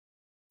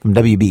From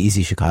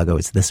WBEZ Chicago,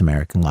 it's This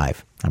American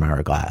Life. I'm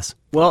Ira Glass.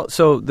 Well,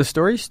 so the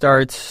story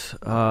starts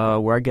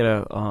where I get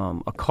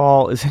a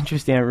call. It's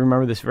interesting. I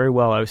remember this very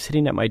well. I was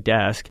sitting at my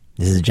desk.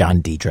 This is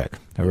John Dietrich,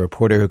 a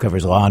reporter who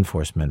covers law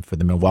enforcement for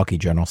the Milwaukee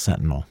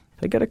Journal-Sentinel.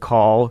 I got a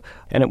call,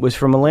 and it was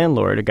from a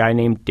landlord, a guy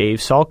named Dave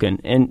Salkin.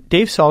 And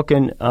Dave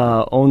Salkin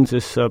owns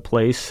this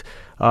place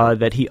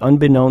that he,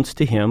 unbeknownst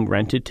to him,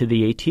 rented to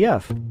the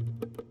ATF.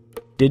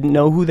 Didn't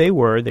know who they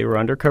were. They were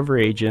undercover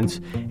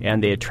agents,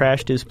 and they had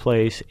trashed his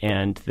place,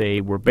 and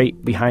they were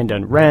behind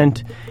on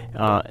rent.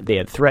 They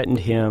had threatened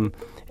him,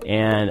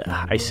 and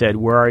I said,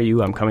 "Where are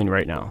you? I'm coming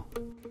right now."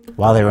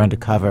 While they were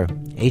undercover,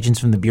 agents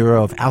from the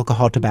Bureau of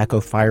Alcohol, Tobacco,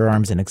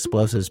 Firearms, and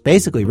Explosives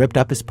basically ripped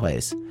up his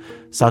place.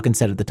 Salkin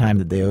said at the time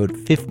that they owed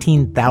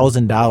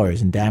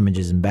 $15,000 in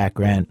damages and back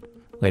rent.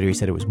 Later he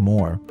said it was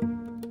more.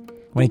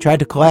 When he tried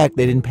to collect,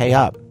 they didn't pay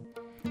up.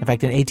 In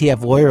fact, an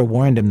ATF lawyer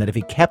warned him that if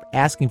he kept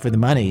asking for the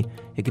money,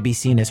 it could be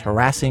seen as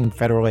harassing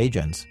federal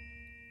agents.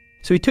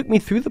 So he took me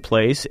through the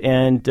place,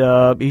 and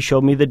he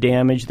showed me the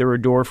damage. There were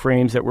door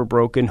frames that were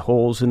broken,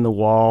 holes in the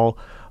wall,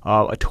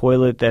 a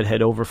toilet that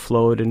had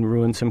overflowed and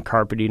ruined some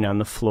carpeting on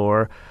the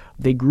floor.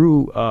 They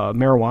grew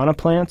marijuana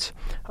plants,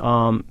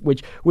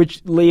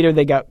 which later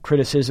they got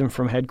criticism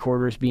from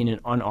headquarters being an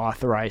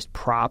unauthorized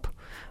prop,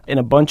 and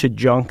a bunch of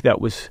junk that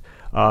was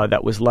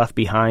left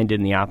behind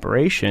in the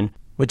operation.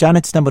 What John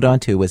had stumbled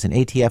onto was an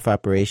ATF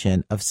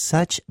operation of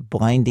such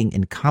blinding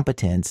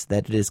incompetence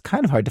that it is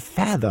kind of hard to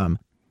fathom.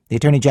 The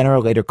Attorney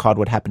General later called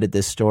what happened at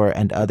this store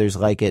and others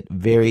like it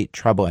very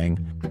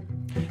troubling.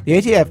 The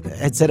ATF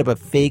had set up a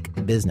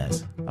fake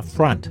business, a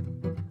front,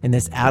 in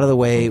this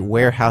out-of-the-way,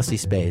 warehousey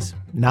space,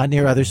 not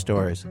near other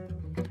stores.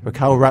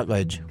 Raquel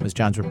Rutledge was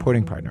John's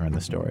reporting partner on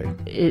the story.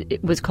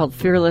 It was called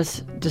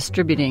Fearless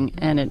Distributing,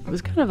 and it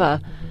was kind of a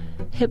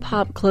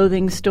hip-hop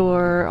clothing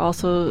store,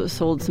 also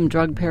sold some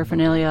drug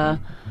paraphernalia.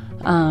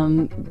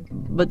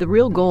 But the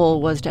real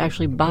goal was to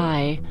actually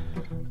buy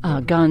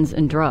guns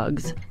and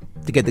drugs.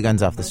 To get the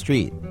guns off the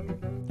street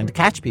and to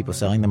catch people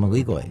selling them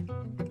illegally.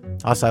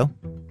 Also,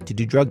 to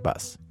do drug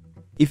busts.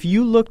 If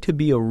you look to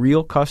be a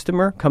real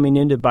customer coming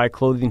in to buy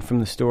clothing from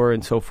the store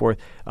and so forth,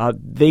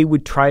 they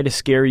would try to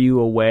scare you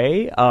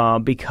away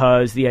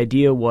because the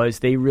idea was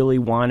they really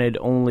wanted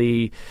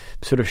only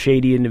sort of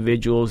shady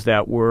individuals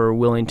that were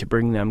willing to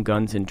bring them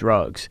guns and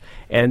drugs.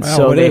 And wow,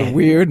 so what a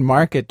weird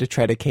market to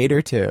try to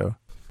cater to.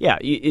 Yeah,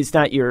 it's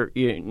not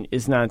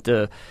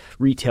the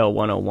retail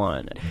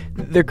 101.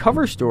 Their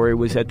cover story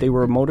was that they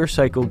were a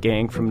motorcycle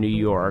gang from New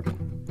York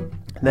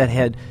that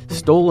had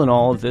stolen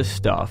all of this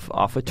stuff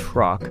off a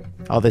truck.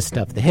 All this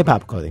stuff, the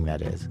hip-hop clothing,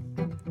 that is.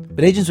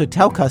 But agents would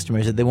tell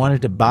customers that they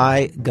wanted to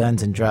buy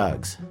guns and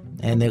drugs.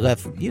 And they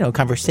left,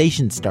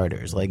 conversation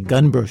starters like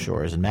gun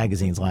brochures and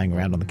magazines lying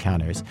around on the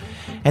counters.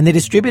 And they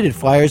distributed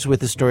flyers with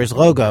the store's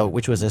logo,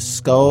 which was a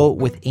skull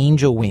with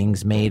angel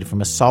wings made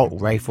from assault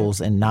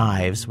rifles and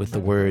knives with the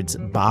words,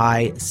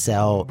 "Buy,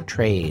 Sell,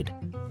 Trade."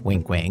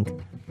 Wink, wink.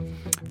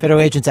 Federal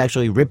agents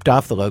actually ripped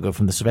off the logo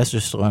from the Sylvester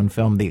Stallone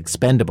film The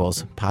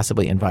Expendables,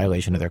 possibly in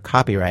violation of their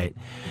copyright.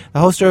 The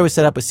whole store was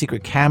set up with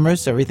secret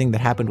cameras, so everything that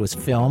happened was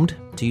filmed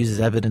to use as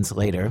evidence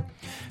later.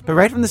 But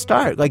right from the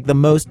start, like the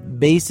most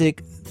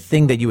basic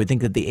thing that you would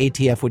think that the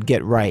ATF would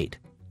get right,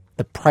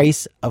 the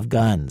price of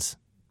guns.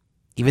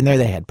 Even there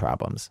they had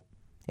problems.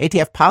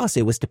 ATF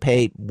policy was to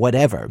pay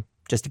whatever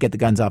just to get the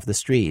guns off the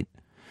street.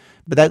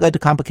 But that led to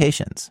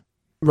complications.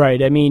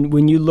 Right. I mean,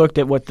 when you looked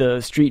at what the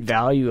street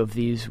value of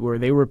these were,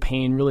 they were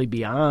paying really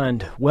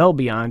well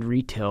beyond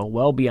retail,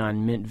 well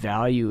beyond mint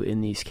value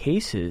in these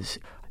cases.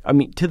 I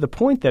mean, to the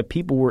point that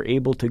people were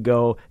able to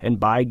go and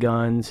buy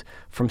guns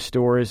from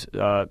stores,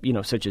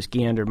 such as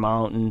Gander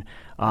Mountain,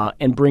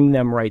 and bring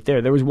them right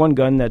there. There was one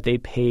gun that they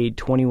paid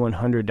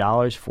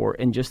 $2,100 for,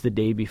 and just the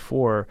day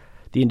before,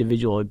 the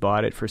individual had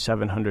bought it for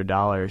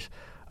 $700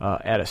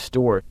 at a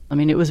store. I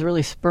mean, it was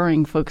really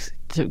spurring folks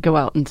to go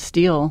out and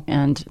steal,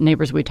 and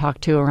neighbors we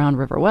talked to around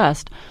River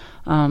West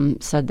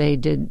said they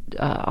did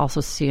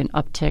also see an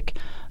uptick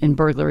in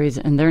burglaries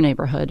in their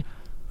neighborhood.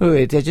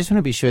 Wait, I just want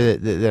to be sure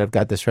that I've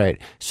got this right.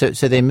 So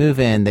they move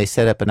in, they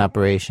set up an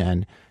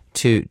operation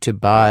to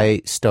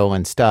buy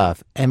stolen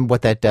stuff, and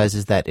what that does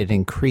is that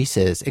it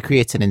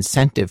creates an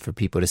incentive for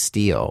people to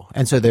steal,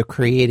 and so they're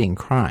creating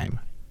crime.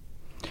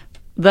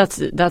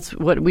 That's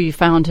what we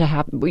found to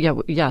happen. Yeah,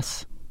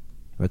 yes.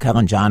 Raquel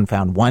and John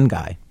found one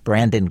guy,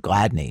 Brandon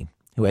Gladney,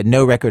 who had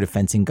no record of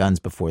fencing guns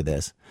before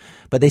this.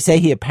 But they say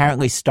he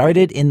apparently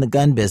started in the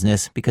gun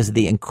business because of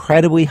the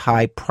incredibly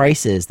high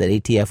prices that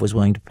ATF was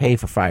willing to pay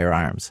for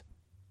firearms.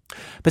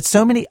 But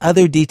so many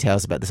other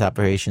details about this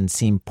operation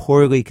seem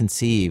poorly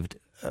conceived.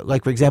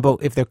 Like, for example,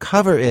 if their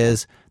cover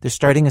is they're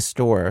starting a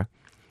store,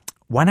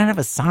 why not have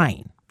a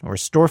sign or a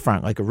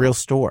storefront like a real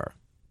store?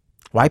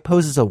 Why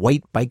pose as a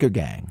white biker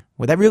gang?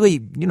 Would that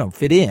really,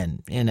 fit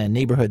in a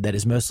neighborhood that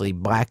is mostly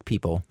black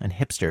people and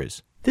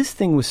hipsters? This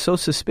thing was so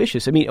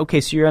suspicious. I mean, okay,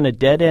 so you're on a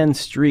dead-end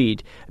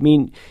street. I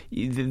mean,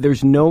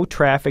 there's no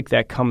traffic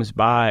that comes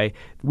by.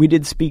 We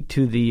did speak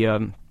to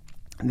the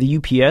the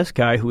UPS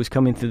guy who was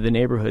coming through the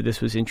neighborhood,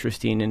 this was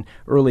interesting, and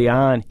early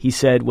on, he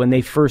said when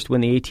the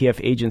ATF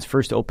agents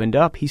first opened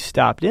up, he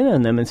stopped in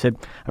on them and said,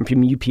 "I'm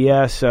from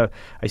UPS,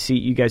 I see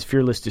you guys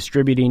Fearless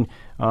Distributing,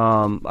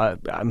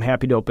 I'm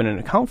happy to open an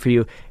account for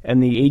you."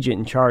 And the agent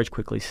in charge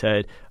quickly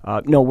said,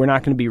 "No, we're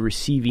not going to be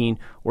receiving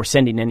or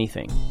sending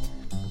anything."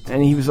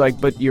 And he was like,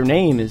 "But your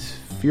name is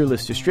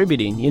Fearless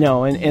Distributing,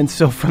 and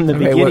so from the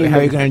beginning... How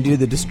are you going to do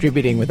the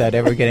distributing without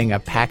ever getting a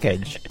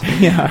package?"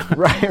 Yeah.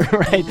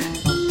 Right.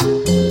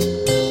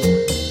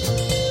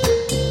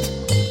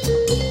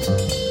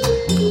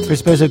 For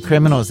supposed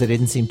criminals, they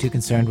didn't seem too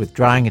concerned with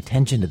drawing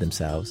attention to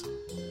themselves.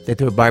 They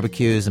threw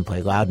barbecues and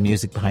played loud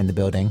music behind the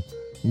building.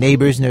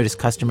 Neighbors noticed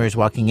customers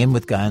walking in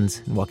with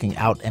guns and walking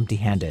out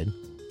empty-handed.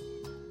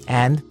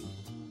 And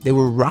they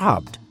were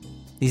robbed.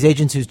 These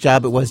agents whose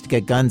job it was to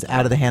get guns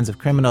out of the hands of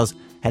criminals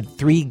had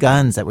 3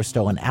 guns that were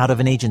stolen out of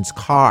an agent's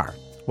car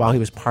while he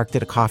was parked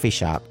at a coffee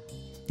shop.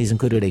 These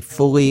included a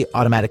fully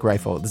automatic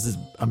rifle. This is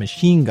a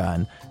machine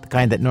gun, the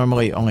kind that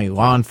normally only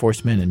law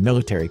enforcement and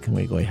military can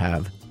legally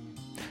have.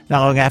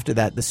 Not long after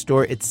that, the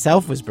store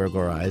itself was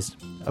burglarized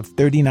of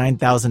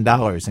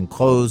 $39,000 in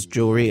clothes,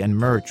 jewelry, and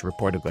merch,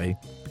 reportedly,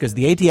 because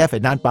the ATF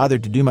had not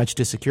bothered to do much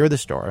to secure the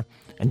store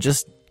and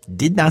just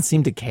did not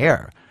seem to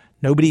care.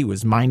 Nobody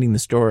was minding the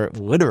store,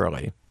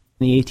 literally.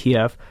 The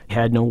ATF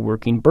had no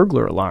working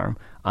burglar alarm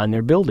on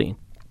their building.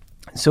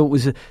 So it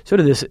was sort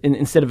of this,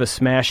 instead of a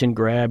smash and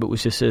grab, it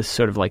was just this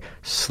sort of like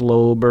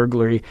slow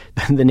burglary.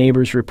 The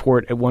neighbors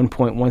report at one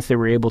point, once they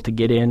were able to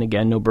get in,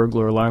 again, no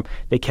burglar alarm,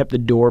 they kept the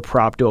door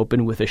propped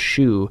open with a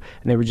shoe,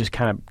 and they were just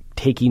kind of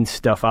taking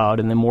stuff out.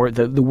 And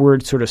the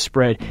word sort of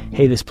spread,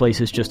 hey, this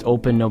place is just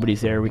open,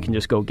 nobody's there, we can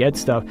just go get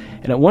stuff.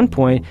 And at one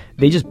point,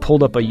 they just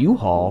pulled up a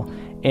U-Haul,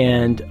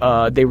 and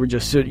they were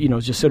just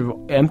sort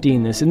of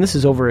emptying this, and this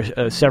is over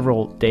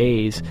several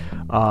days,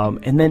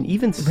 and then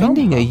even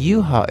renting a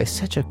U-Haul is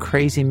such a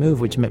crazy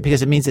move,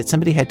 because it means that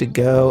somebody had to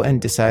go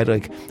and decide,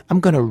 like, I'm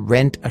going to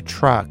rent a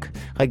truck.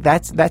 Like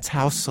that's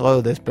how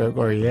slow this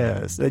burglary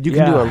is. That you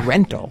can do a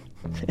rental.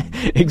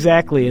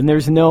 Exactly, and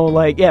there's no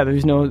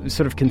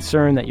sort of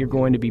concern that you're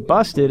going to be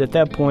busted at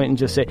that point, and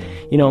just say,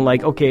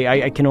 okay,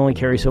 I can only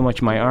carry so much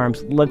in my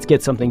arms. Let's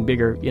get something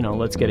bigger.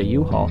 Let's get a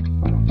U-Haul.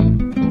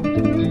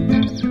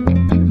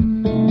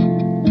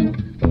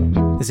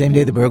 The same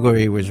day the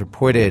burglary was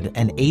reported,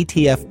 an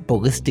ATF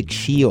ballistic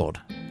shield,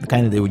 the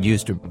kind that they would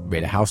use to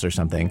raid a house or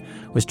something,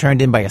 was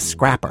turned in by a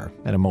scrapper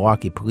at a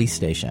Milwaukee police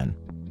station.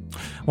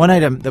 One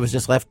item that was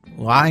just left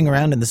lying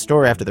around in the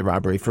store after the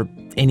robbery for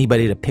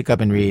anybody to pick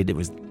up and read, it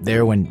was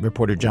there when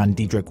reporter John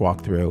Diedrich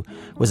walked through,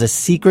 was a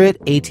secret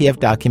ATF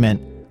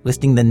document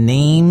listing the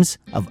names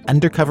of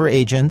undercover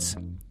agents,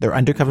 their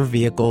undercover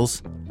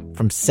vehicles,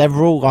 from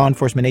several law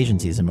enforcement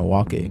agencies in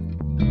Milwaukee.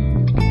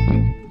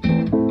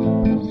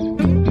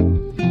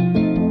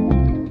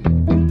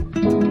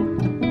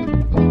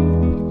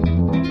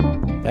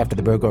 After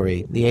the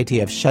burglary, the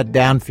ATF shut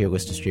down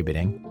Fearless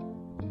Distributing.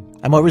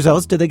 And what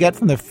results did they get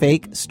from their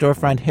fake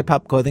storefront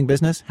hip-hop clothing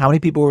business? How many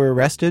people were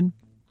arrested?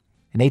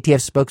 An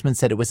ATF spokesman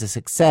said it was a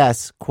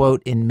success,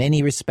 quote, in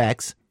many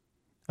respects.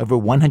 Over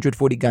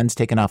 140 guns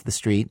taken off the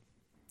street.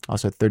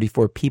 Also,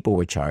 34 people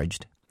were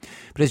charged.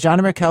 But as John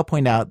and Raquel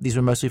point out, these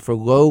were mostly for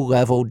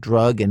low-level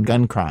drug and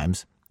gun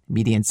crimes.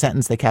 Median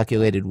sentence they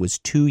calculated was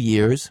 2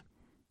 years.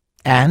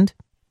 And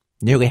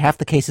nearly half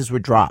the cases were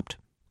dropped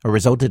or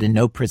resulted in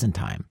no prison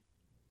time.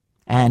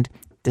 And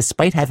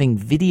despite having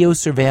video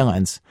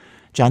surveillance,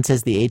 John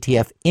says the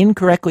ATF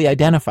incorrectly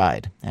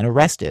identified and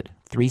arrested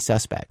 3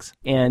 suspects.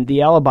 And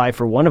the alibi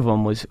for one of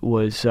them was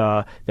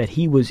that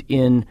he was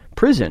in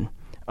prison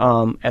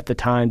at the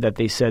time that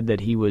they said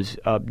that he was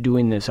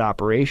doing this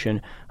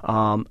operation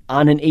on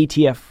an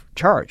ATF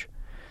charge.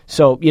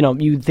 So,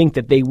 you'd think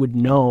that they would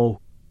know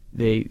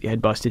they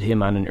had busted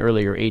him on an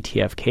earlier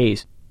ATF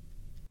case.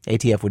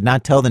 ATF would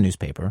not tell the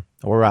newspaper,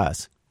 or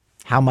us,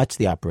 how much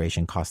the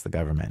operation cost the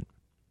government.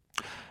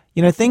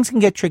 Things can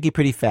get tricky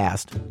pretty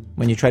fast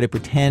when you try to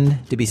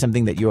pretend to be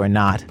something that you are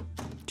not,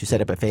 to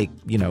set up a fake,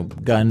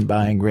 gun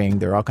buying ring.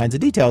 There are all kinds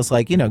of details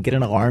like, get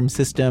an alarm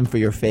system for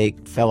your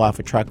fake fell off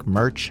a truck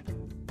merch.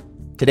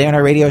 Today on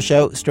our radio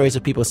show, stories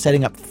of people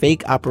setting up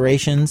fake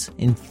operations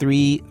in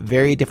 3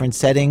 very different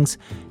settings,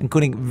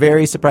 including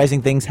very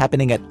surprising things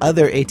happening at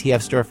other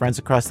ATF storefronts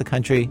across the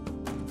country.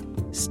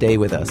 Stay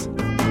with us.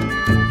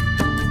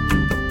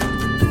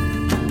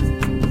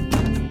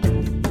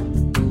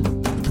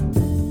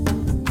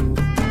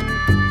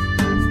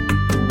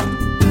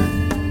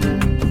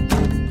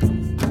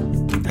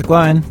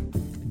 One,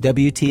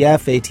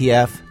 WTF,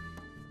 ATF.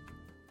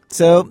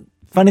 So,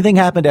 funny thing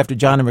happened after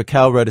John and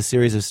Raquel wrote a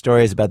series of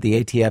stories about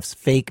the ATF's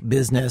fake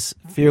business,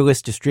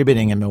 Fearless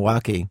Distributing in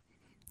Milwaukee.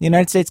 The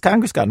United States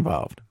Congress got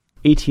involved.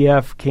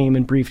 ATF came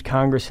and briefed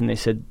Congress, and they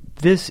said,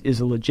 this is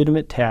a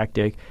legitimate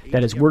tactic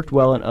that has worked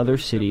well in other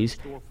cities,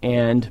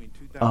 and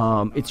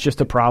it's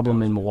just a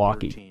problem in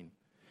Milwaukee.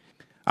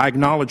 I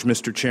acknowledge,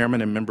 Mr.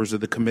 Chairman and members of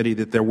the committee,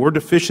 that there were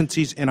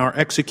deficiencies in our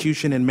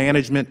execution and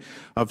management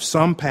of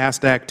some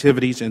past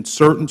activities in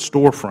certain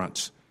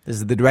storefronts This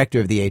is the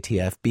director of the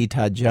ATF, B.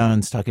 Todd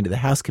Jones, talking to the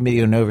House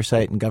Committee on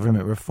Oversight and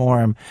Government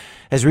Reform.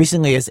 As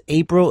recently as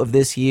April of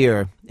this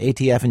year,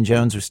 ATF and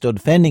Jones were still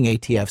defending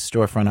ATF's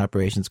storefront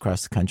operations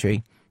across the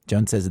country.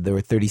 Jones says that there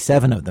were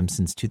 37 of them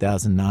since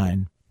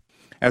 2009.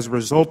 As a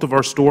result of our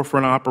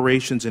storefront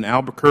operations in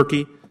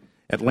Albuquerque,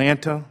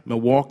 Atlanta,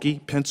 Milwaukee,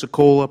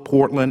 Pensacola,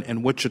 Portland,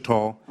 and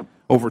Wichita,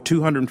 over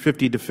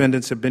 250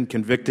 defendants have been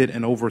convicted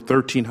and over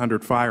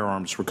 1,300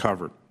 firearms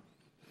recovered.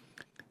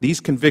 These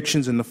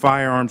convictions and the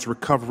firearms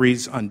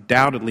recoveries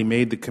undoubtedly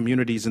made the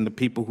communities and the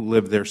people who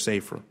live there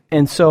safer.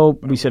 And so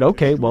we said,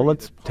 okay, well,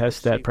 let's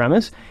test that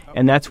premise.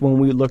 And that's when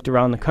we looked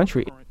around the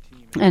country.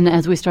 And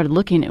as we started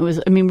looking, it was,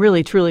 I mean,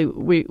 really, truly,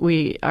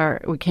 we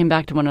came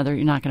back to one another.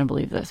 You're not going to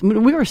believe this. I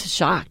mean, we were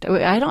shocked.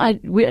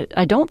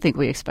 I don't think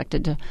we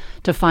expected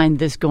to find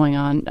this going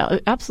on.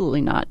 Absolutely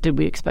not. Did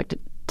we expect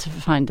it to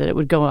find that it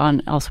would go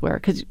on elsewhere?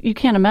 Because you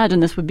can't imagine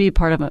this would be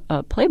part of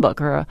a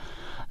playbook or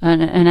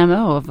an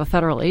MO of a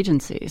federal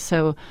agency.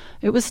 So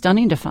it was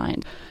stunning to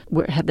find.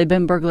 Had they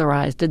been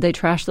burglarized? Did they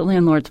trash the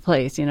landlord's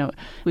place? You know,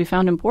 we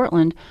found in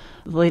Portland,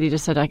 the lady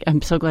just said,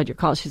 I'm so glad you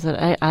called. She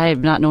said, I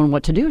have not known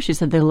what to do. She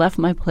said, they left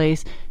my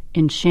place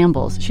in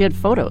shambles. She had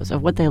photos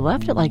of what they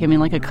left it like. I mean,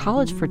 like a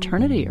college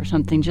fraternity or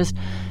something, just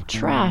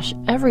trash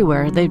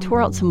everywhere. They tore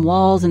out some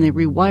walls and they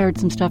rewired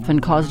some stuff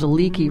and caused a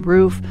leaky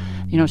roof.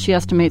 You know, she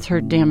estimates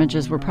her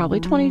damages were probably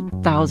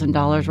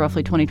 $20,000,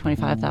 roughly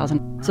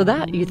 $25,000. So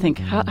that, you think,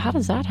 how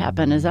does that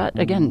happen? Is that,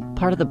 again,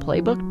 part of the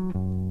playbook?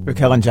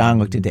 Raquel and John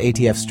looked into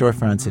ATF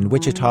storefronts in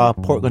Wichita,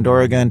 Portland,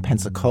 Oregon,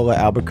 Pensacola,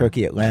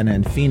 Albuquerque, Atlanta,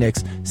 and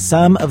Phoenix.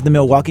 Some of the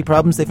Milwaukee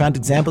problems they found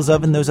examples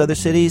of in those other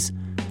cities: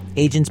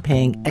 agents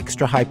paying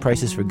extra high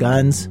prices for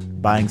guns,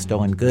 buying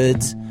stolen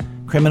goods,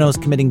 criminals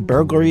committing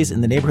burglaries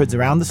in the neighborhoods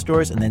around the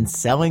stores and then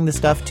selling the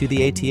stuff to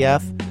the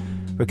ATF.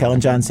 Raquel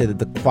and John say that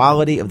the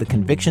quality of the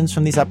convictions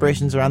from these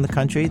operations around the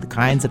country, the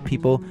kinds of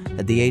people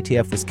that the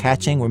ATF was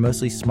catching, were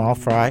mostly small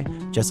fry,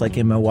 just like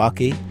in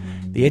Milwaukee.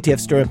 The ATF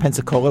store in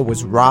Pensacola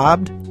was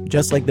robbed,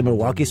 just like the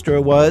Milwaukee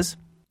store was,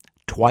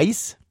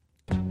 twice.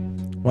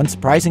 One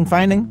surprising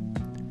finding: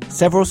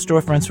 several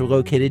storefronts were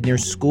located near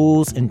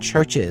schools and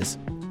churches.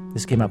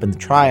 This came up in the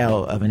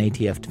trial of an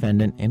ATF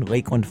defendant in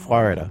Lakeland,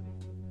 Florida.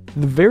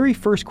 The very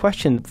first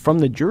question from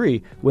the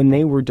jury when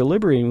they were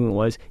deliberating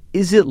was,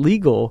 is it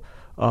legal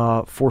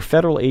for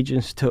federal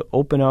agents to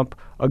open up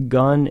a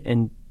gun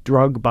and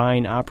drug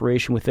buying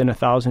operation within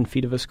 1,000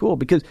 feet of a school?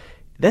 Because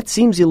that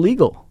seems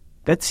illegal.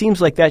 That seems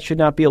like that should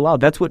not be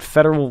allowed. That's what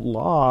federal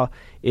law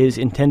is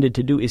intended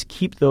to do, is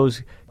keep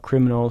those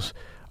criminals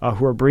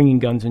who are bringing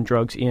guns and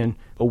drugs in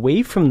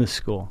away from the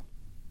school.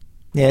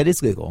 Yeah, it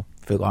is legal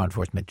for law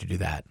enforcement to do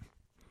that.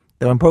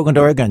 Though in Portland,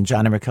 Oregon,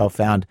 John and Raquel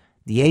found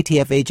the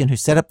ATF agent who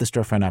set up the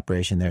storefront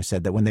operation there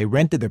said that when they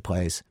rented their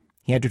place,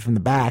 he entered from the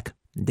back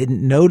and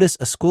didn't notice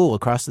a school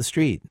across the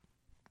street.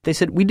 They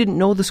said, we didn't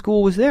know the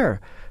school was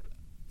there,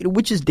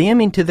 which is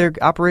damning to their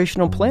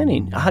operational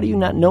planning. How do you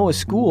not know a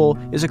school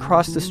is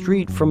across the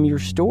street from your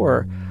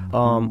store?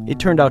 It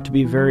turned out to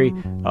be very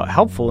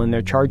helpful in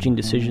their charging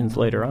decisions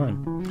later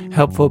on.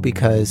 Helpful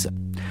because?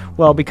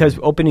 Well, because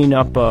opening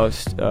up,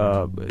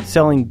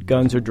 selling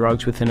guns or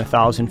drugs within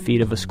 1,000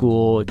 feet of a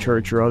school, a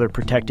church, or other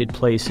protected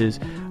places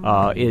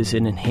is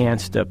an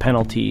enhanced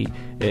penalty.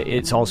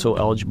 It's also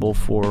eligible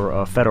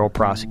for federal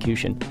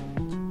prosecution.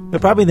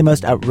 But probably the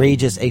most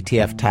outrageous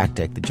ATF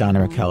tactic that John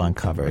and Raquel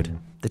uncovered,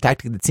 the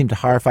tactic that seemed to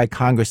horrify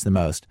Congress the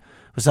most,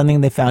 was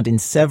something they found in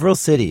several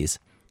cities.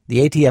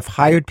 The ATF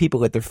hired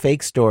people at their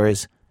fake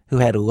stores who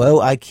had low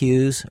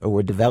IQs or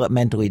were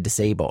developmentally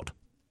disabled,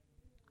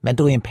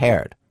 mentally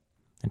impaired,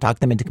 and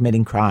talked them into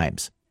committing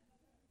crimes.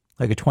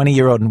 Like a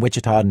 20-year-old in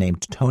Wichita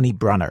named Tony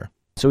Brunner.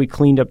 So he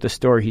cleaned up the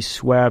store, he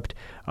swept,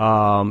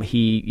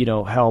 he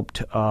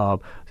helped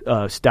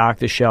stock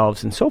the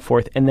shelves and so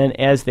forth. And then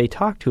as they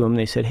talked to him,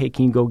 they said, hey,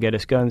 can you go get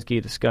us guns,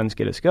 get us guns,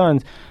 get us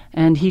guns?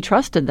 And he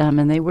trusted them,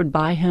 and they would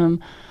buy him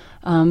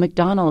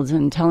McDonald's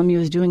and tell him he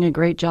was doing a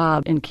great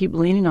job and keep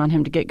leaning on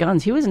him to get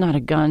guns. He was not a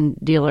gun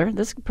dealer.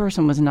 This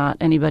person was not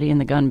anybody in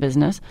the gun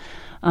business.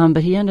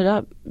 But he ended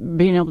up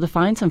being able to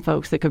find some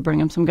folks that could bring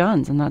him some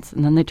guns, and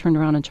then they turned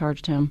around and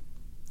charged him.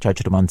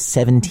 Charged him on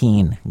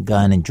 17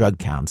 gun and drug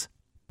counts.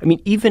 I mean,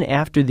 even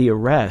after the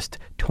arrest,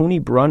 Tony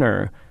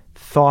Brunner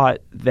thought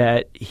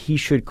that he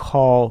should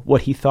call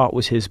what he thought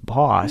was his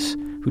boss,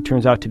 who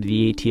turns out to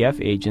be the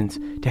ATF agents,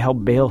 to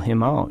help bail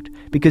him out.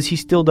 Because he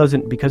still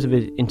doesn't, because of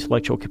his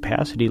intellectual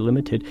capacity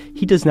limited,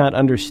 he does not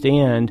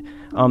understand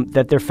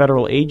that they're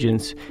federal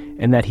agents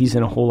and that he's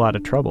in a whole lot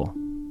of trouble.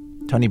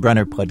 Tony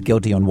Brunner pled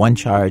guilty on one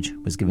charge,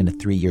 was given a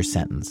 3-year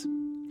sentence.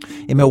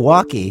 In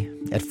Milwaukee,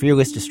 at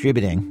Fearless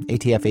Distributing,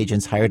 ATF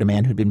agents hired a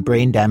man who'd been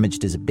brain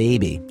damaged as a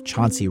baby,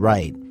 Chauncey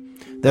Wright.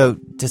 Though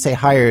to say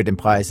hired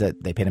implies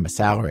that they paid him a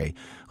salary.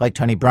 Like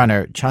Tony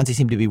Brunner, Chauncey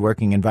seemed to be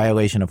working in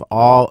violation of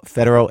all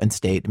federal and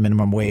state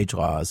minimum wage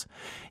laws.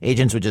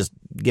 Agents would just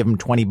give him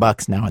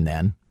 $20 now and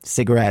then,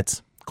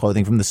 cigarettes,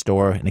 clothing from the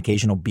store, an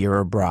occasional beer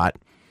or brat.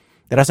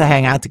 They'd also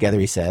hang out together,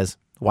 he says,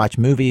 watch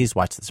movies,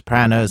 watch The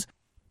Sopranos.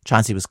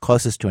 Chauncey was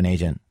closest to an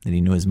agent that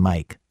he knew as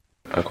Mike.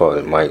 I call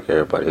him Mike.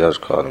 Everybody else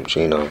called him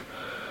Chino.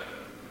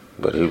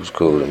 But he was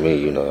cool to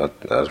me, that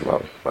was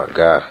my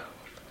guy.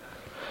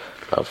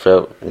 I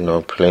felt,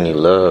 plenty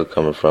love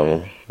coming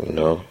from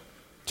him,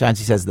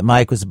 Chauncey says that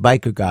Mike was a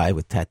biker guy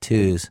with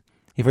tattoos.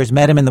 He first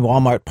met him in the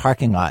Walmart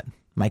parking lot.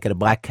 Mike had a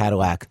black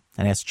Cadillac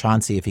and asked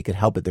Chauncey if he could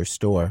help at their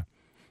store.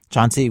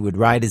 Chauncey would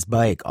ride his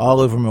bike all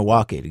over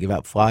Milwaukee to give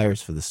out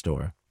flyers for the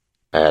store.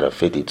 I had a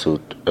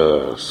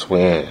 52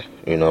 Swin,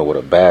 with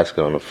a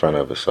basket on the front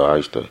of it. So I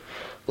used to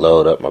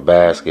load up my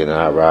basket and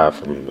I'd ride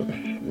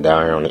from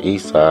down here on the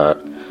east side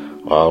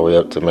all the way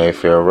up to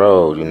Mayfair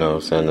Road,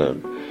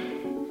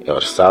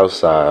 the south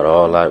side,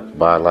 all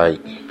by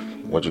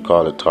what you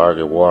call it,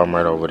 Target,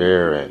 Walmart over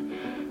there.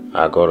 And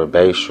I go to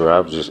Bayshore. I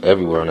was just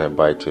everywhere on that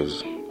bike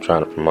just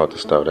trying to promote the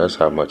stuff. That's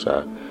how much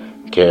I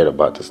cared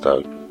about the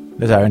stuff.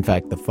 Those are, in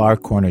fact, the far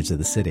corners of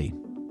the city.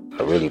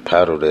 I really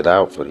paddled it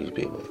out for these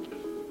people.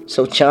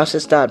 So Chauncey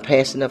started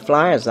passing the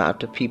flyers out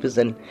to people,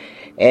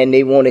 and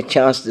they wanted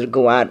Chauncey to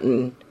go out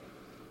and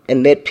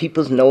let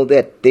people know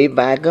that they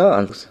buy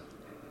guns.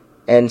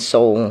 And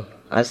so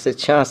I said,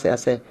 Chauncey,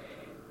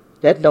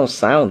 that don't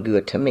sound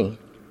good to me.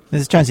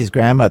 This is Chauncey's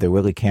grandmother,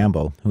 Willie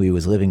Campbell, who he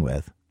was living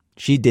with.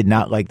 She did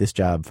not like this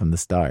job from the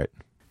start.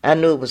 I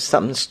knew it was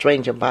something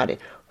strange about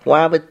it.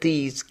 Why would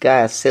these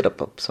guys set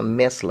up some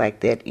mess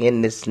like that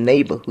in this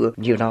neighborhood,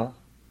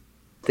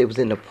 They was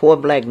in a poor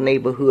black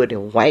neighborhood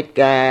and white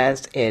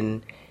guys,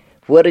 and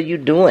what are you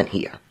doing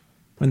here?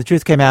 When the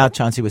truth came out,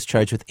 Chauncey was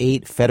charged with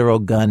 8 federal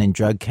gun and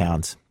drug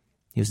counts.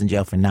 He was in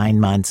jail for 9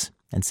 months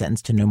and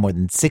sentenced to no more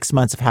than 6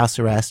 months of house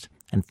arrest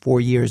and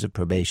 4 years of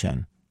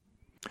probation.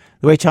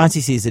 The way Chauncey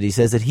sees it, he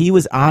says that he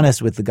was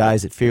honest with the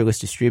guys at Fearless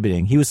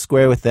Distributing. He was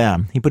square with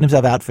them. He put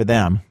himself out for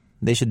them.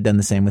 They should have done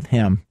the same with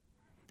him.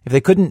 If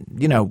they couldn't,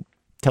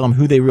 tell him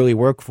who they really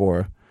work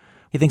for,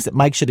 he thinks that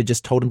Mike should have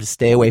just told him to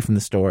stay away from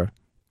the store,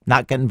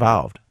 not get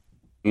involved.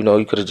 You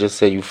could have just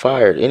said you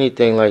fired,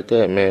 anything like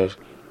that, man.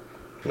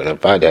 And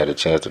if I had a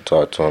chance to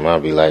talk to him,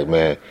 I'd be like,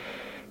 man,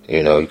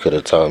 you could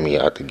have told me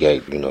out the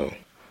gate,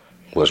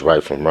 what's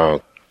right from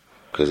wrong.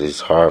 Because it's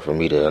hard for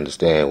me to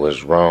understand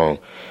what's wrong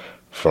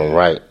from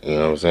right, you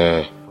know what I'm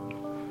saying?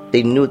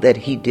 They knew that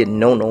he didn't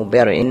know no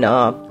better. And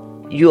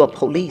you're a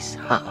police,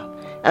 huh?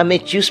 I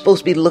mean, you're supposed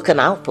to be looking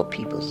out for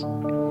people.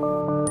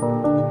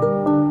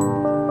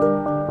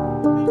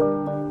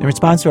 In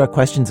response to our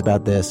questions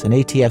about this, an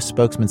ATF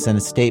spokesman sent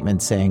a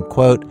statement saying,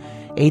 quote,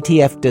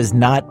 ATF does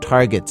not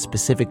target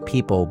specific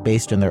people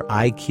based on their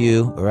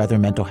IQ or other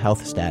mental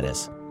health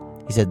status.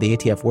 He said the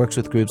ATF works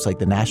with groups like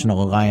the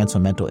National Alliance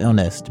on Mental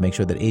Illness to make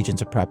sure that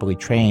agents are properly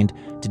trained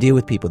to deal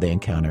with people they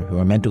encounter who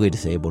are mentally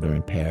disabled or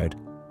impaired.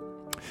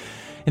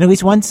 In at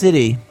least one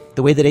city,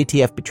 the way that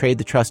ATF betrayed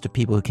the trust of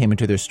people who came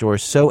into their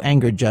stores so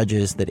angered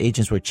judges that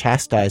agents were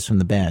chastised from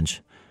the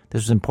bench.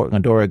 This was in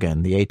Portland,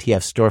 Oregon, the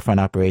ATF storefront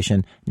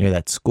operation near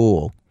that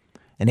school.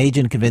 An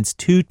agent convinced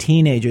 2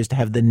 teenagers to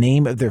have the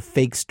name of their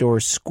fake store,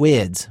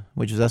 Squids,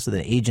 which was also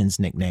the agent's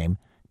nickname,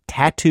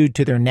 tattooed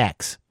to their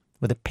necks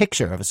with a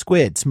picture of a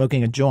squid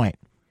smoking a joint.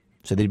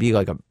 So they'd be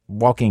like a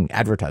walking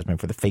advertisement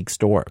for the fake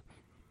store.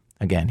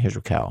 Again, here's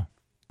Raquel.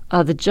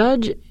 The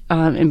judge,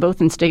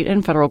 in state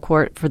and federal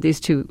court for these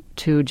two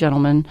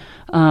gentlemen,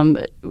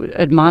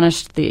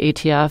 admonished the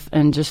ATF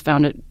and just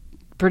found it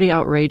pretty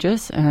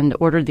outrageous and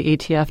ordered the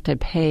ATF to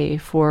pay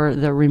for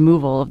the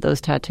removal of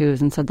those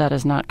tattoos and said that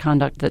is not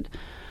conduct that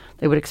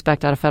they would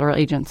expect out of federal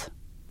agents.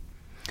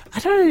 I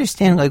don't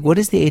understand, what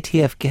does the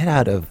ATF get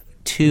out of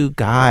 2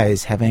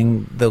 guys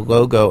having the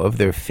logo of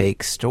their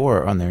fake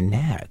store on their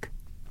neck?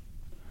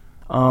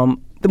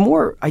 The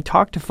more I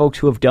talk to folks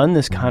who have done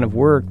this kind of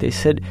work, they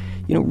said,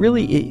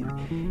 really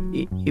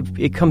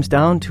it comes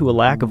down to a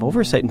lack of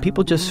oversight and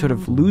people just sort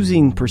of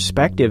losing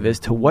perspective as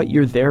to what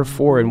you're there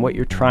for and what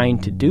you're trying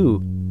to do.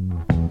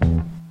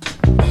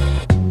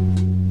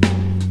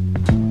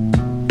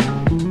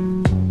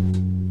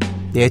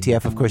 The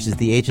ATF, of course, is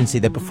the agency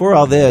that before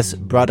all this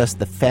brought us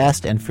the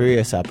Fast and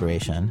Furious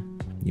operation.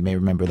 You may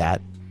remember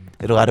that.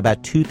 It allowed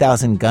about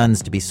 2,000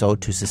 guns to be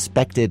sold to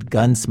suspected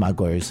gun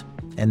smugglers.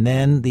 And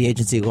then the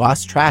agency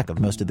lost track of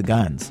most of the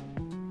guns.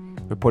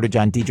 Reporter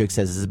John Diedrich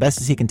says, as best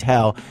as he can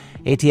tell,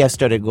 ATF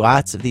started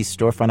lots of these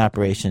storefront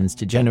operations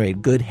to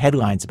generate good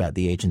headlines about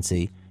the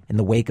agency in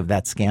the wake of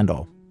that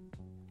scandal.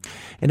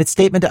 In its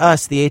statement to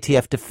us, the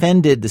ATF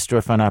defended the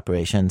storefront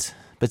operations,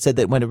 but said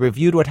that when it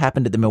reviewed what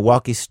happened at the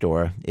Milwaukee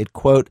store, it,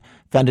 quote,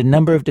 found a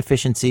number of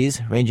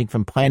deficiencies ranging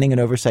from planning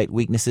and oversight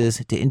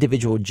weaknesses to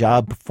individual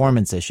job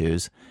performance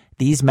issues.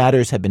 These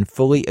matters have been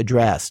fully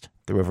addressed.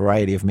 There were a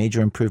variety of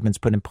major improvements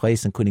put in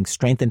place, including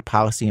strengthened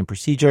policy and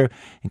procedure,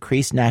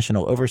 increased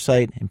national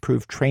oversight,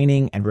 improved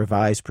training, and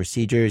revised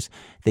procedures.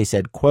 They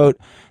said, quote,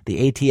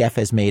 the ATF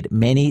has made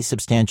many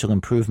substantial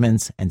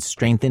improvements and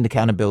strengthened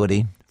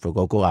accountability for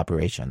local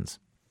operations.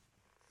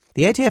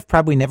 The ATF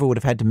probably never would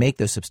have had to make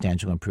those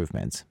substantial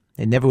improvements.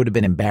 It never would have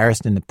been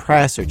embarrassed in the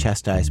press or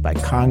chastised by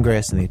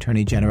Congress and the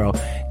Attorney General.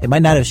 It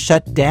might not have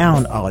shut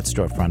down all its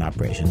storefront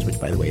operations, which,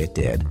 by the way, it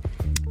did,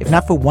 if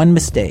not for one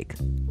mistake.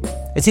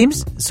 It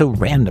seems so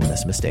random,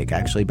 this mistake,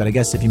 actually, but I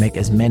guess if you make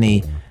as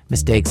many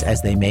mistakes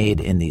as they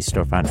made in these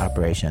storefront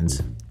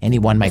operations.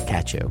 Anyone might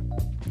catch you.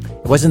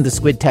 It wasn't the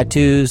squid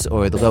tattoos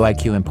or the low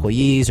IQ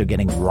employees or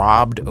getting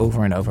robbed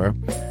over and over.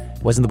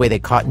 It wasn't the way they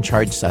caught and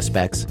charged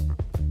suspects.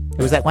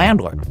 It was that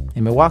landlord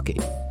in Milwaukee.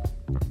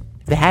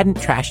 If they hadn't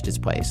trashed his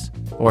place,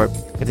 or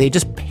if they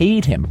just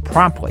paid him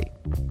promptly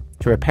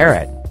to repair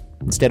it,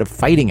 instead of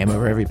fighting him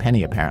over every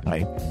penny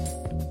apparently,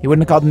 he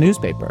wouldn't have called the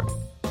newspaper.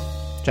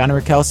 John and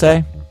Raquel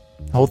say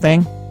the whole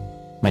thing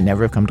might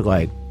never have come to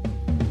light.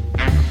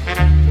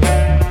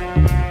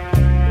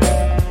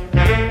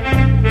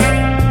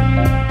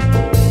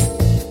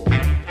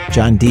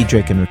 John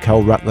Diedrich and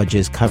Raquel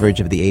Rutledge's coverage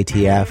of the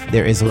ATF.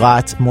 There is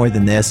lots more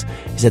than this.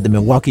 He's at the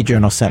Milwaukee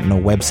Journal-Sentinel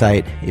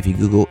website. If you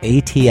Google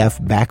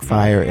ATF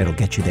backfire, it'll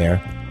get you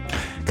there.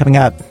 Coming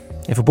up,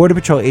 if a Border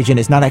Patrol agent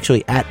is not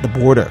actually at the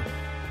border,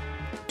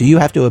 do you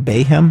have to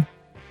obey him?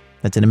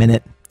 That's in a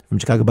minute from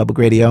Chicago Public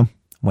Radio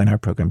when our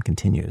program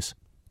continues.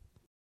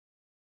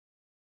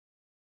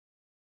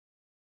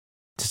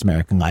 This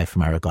American Life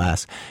from Ira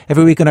Glass.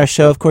 Every week on our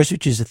show, of course, we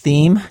choose a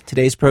theme.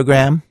 Today's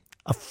program,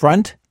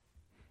 Affront.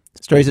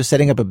 Stories of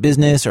setting up a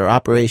business or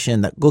operation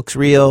that looks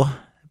real,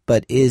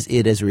 but is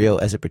it as real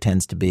as it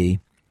pretends to be?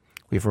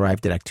 We've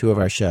arrived at Act 2 of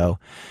our show.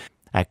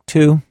 Act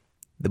 2,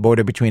 the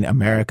border between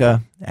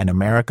America and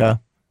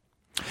America.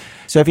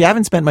 So if you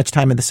haven't spent much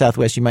time in the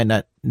Southwest, you might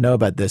not know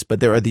about this, but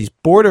there are these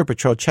Border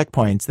Patrol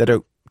checkpoints that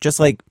are just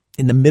like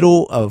in the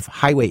middle of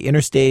highway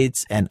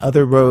interstates and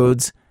other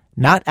roads,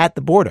 not at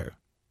the border,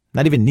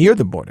 not even near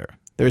the border.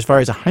 They're as far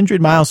as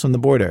 100 miles from the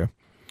border.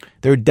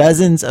 There are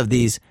dozens of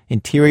these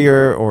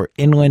interior or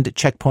inland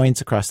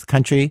checkpoints across the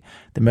country.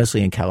 They're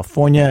mostly in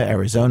California,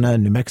 Arizona,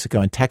 New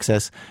Mexico, and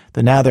Texas,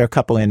 though now there are a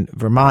couple in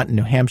Vermont,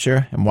 New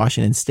Hampshire, and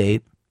Washington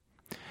State.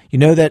 You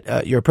know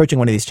that you're approaching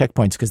one of these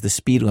checkpoints because the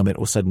speed limit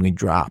will suddenly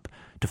drop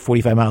to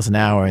 45 miles an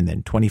hour and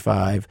then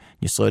 25.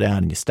 You slow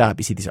down and you stop.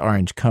 You see these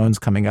orange cones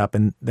coming up,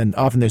 and then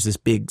often there's this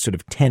big sort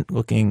of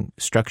tent-looking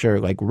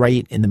structure like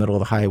right in the middle of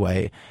the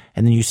highway,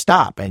 and then you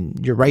stop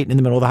and you're right in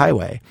the middle of the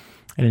highway.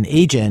 And an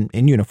agent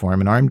in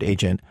uniform, an armed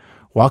agent,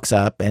 walks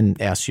up and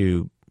asks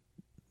you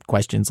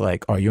questions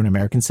like, are you an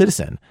American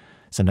citizen?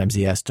 Sometimes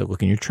he asks to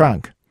look in your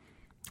trunk.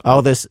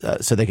 All this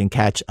so they can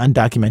catch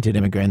undocumented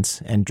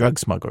immigrants and drug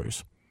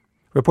smugglers.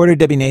 Reporter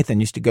Debbie Nathan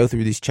used to go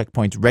through these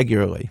checkpoints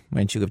regularly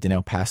when she lived in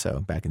El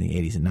Paso back in the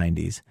 80s and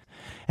 90s.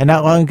 And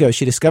not long ago,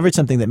 she discovered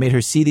something that made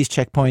her see these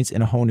checkpoints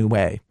in a whole new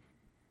way.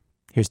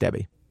 Here's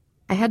Debbie.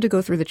 I had to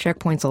go through the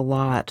checkpoints a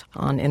lot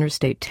on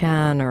Interstate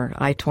 10 or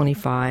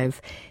I-25,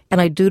 and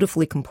I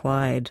dutifully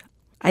complied.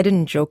 I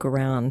didn't joke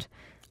around.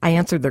 I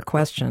answered their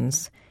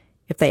questions.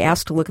 If they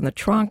asked to look in the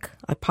trunk,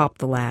 I popped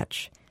the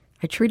latch.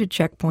 I treated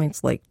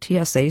checkpoints like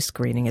TSA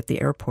screening at the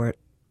airport.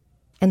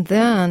 And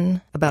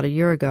then, about a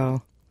year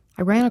ago,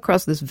 I ran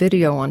across this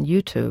video on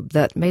YouTube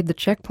that made the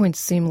checkpoints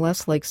seem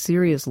less like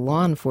serious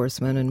law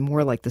enforcement and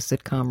more like the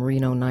sitcom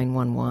Reno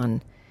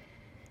 911.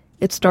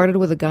 It started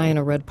with a guy in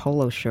a red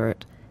polo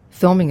shirt,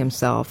 filming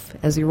himself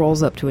as he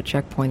rolls up to a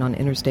checkpoint on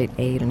Interstate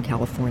 8 in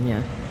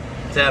California.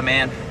 What's up,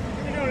 man?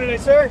 How you doing today,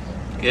 sir?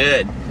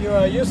 Good. You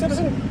a U.S.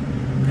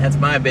 citizen? That's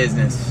my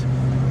business.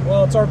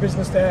 Well, it's our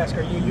business to ask.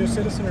 Are you a U.S.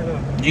 citizen or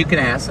not? You can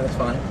ask, that's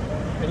fine.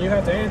 And you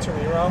have to answer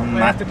me, or I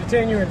have to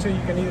detain you until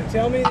you can either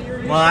tell me that you're a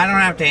U.S. Well, I don't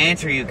have to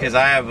answer you because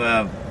I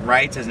have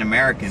rights as an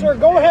American. Sir,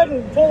 go ahead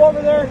and pull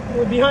over there.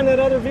 We're behind that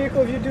other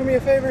vehicle if you do me a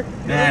favor.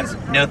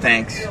 No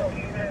thanks.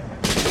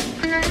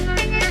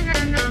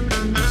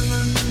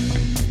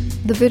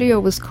 The video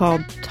was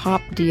called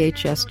Top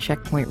DHS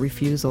Checkpoint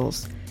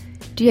Refusals.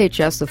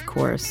 DHS, of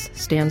course,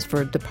 stands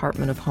for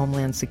Department of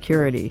Homeland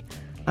Security,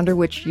 under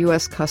which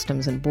U.S.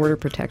 Customs and Border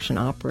Protection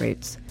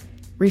operates.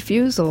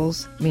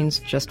 Refusals means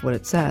just what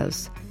it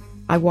says.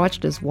 I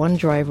watched as one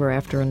driver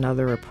after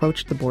another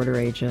approached the border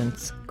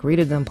agents,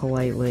 greeted them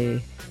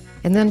politely,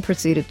 and then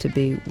proceeded to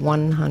be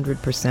 100%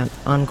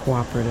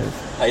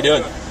 uncooperative. How you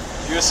doing?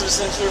 U.S.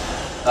 citizen,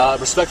 sir?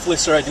 Respectfully,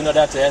 sir, I do not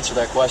have to answer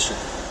that question.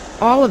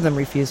 All of them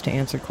refused to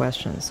answer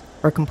questions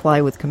or comply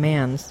with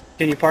commands.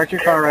 Can you park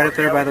your car right up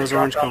there by those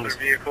orange cones?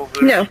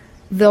 No.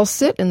 They'll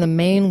sit in the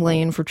main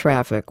lane for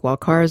traffic while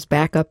cars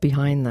back up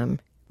behind them,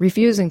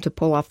 refusing to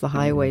pull off the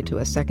highway to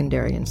a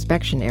secondary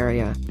inspection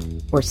area,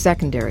 or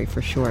secondary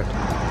for short.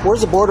 Where's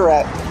the border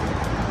at?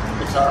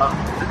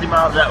 It's 50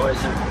 miles that way,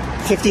 sir.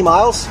 50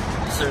 miles?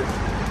 Yes,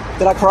 sir.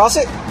 Did I cross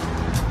it?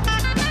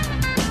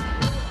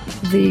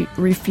 The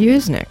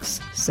refuseniks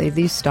say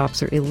these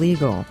stops are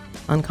illegal,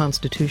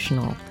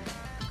 unconstitutional.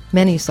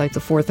 Many cite the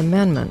Fourth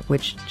Amendment,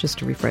 which, just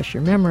to refresh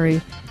your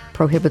memory,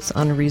 prohibits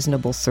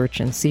unreasonable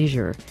search and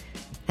seizure.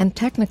 And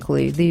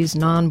technically, these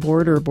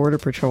non-border Border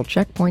Patrol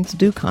checkpoints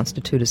do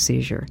constitute a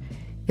seizure.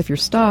 If you're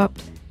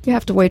stopped, you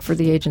have to wait for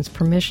the agent's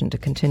permission to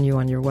continue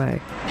on your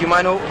way. Do you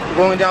mind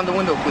rolling down the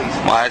window, please?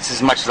 Well, that's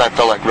as much as I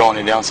feel like rolling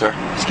it down, sir.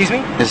 Excuse me?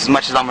 This is as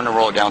much as I'm going to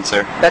roll it down,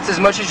 sir. That's as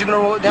much as you're going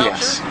to roll it down,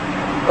 yes.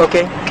 Sir?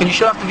 Okay. Can you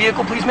shut off the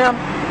vehicle, please, ma'am?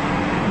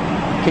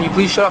 Can you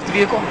please shut off the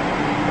vehicle?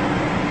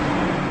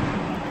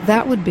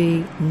 That would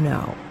be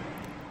no.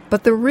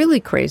 But the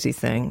really crazy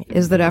thing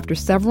is that after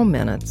several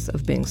minutes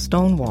of being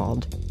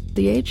stonewalled,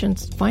 the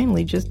agents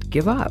finally just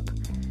give up.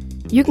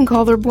 You can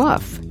call their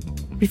bluff,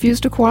 refuse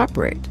to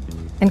cooperate,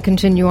 and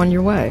continue on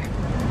your way.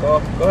 Go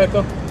ahead,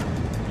 go.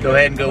 Go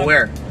ahead and go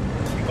where?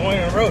 Keep going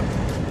on the road.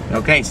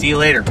 Okay, see you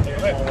later. See you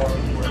later.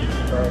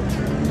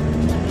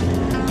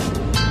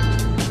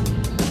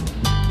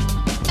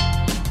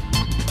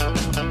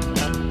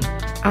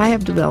 I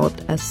have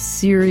developed a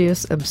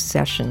serious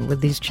obsession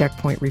with these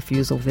checkpoint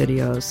refusal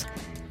videos.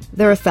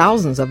 There are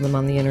thousands of them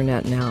on the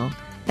internet now,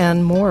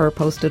 and more are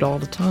posted all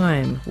the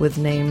time with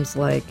names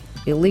like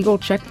Illegal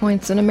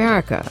Checkpoints in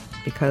America,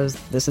 because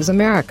this is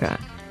America.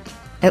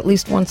 At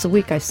least once a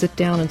week I sit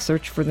down and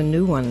search for the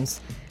new ones.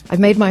 I've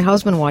made my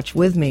husband watch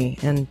with me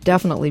and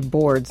definitely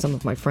bored some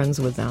of my friends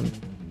with them.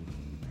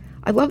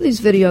 I love these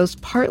videos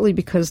partly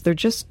because they're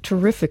just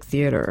terrific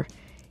theater.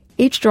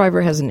 Each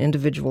driver has an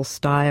individual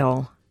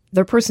style.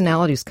 Their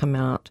personalities come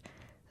out.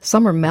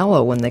 Some are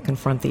mellow when they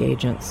confront the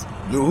agents.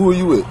 Dude, who are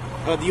you with?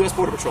 The U.S.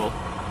 Border Patrol.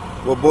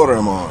 What border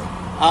am I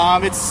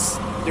on?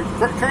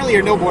 Currently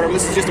are no border, but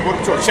this is just a Border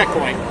Patrol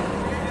checkpoint.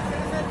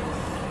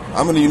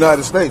 I'm in the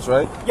United States,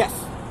 right? Yes.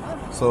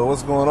 So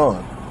what's going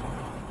on?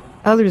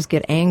 Others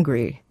get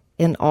angry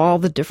in all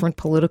the different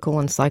political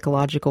and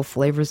psychological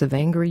flavors of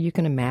anger you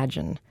can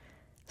imagine.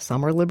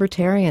 Some are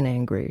libertarian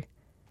angry.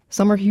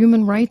 Some are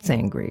human rights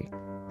angry.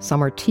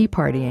 Some are Tea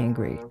Party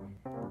angry.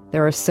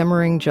 There are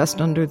simmering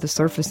just under the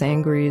surface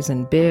angries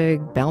and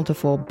big,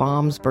 bountiful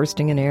bombs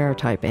bursting in air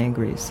type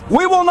angries.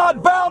 We will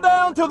not bow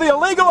down to the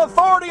illegal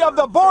authority of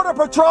the Border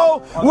Patrol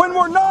when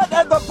we're not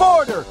at the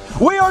border.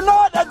 We are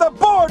not at the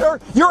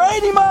border. You're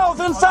 80 miles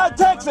inside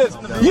Texas.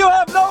 You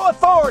have no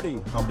authority.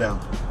 Calm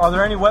down. Are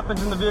there any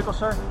weapons in the vehicle,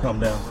 sir?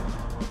 Calm down.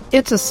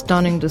 It's a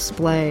stunning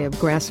display of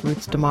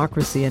grassroots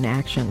democracy in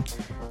action.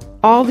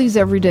 All these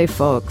everyday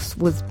folks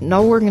with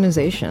no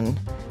organization,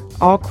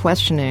 all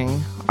questioning,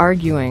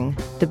 arguing,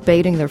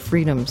 debating their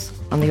freedoms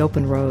on the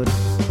open road.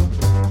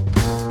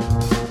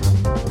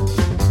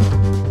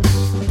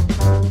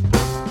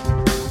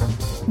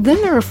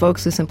 Then there are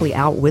folks who simply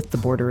outwit the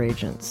border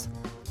agents.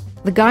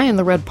 The guy in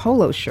the red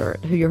polo shirt,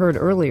 who you heard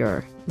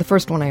earlier, the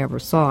first one I ever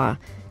saw,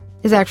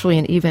 is actually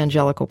an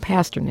evangelical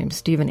pastor named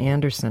Stephen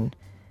Anderson.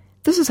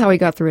 This is how he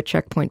got through a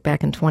checkpoint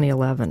back in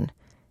 2011.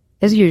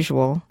 As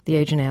usual, the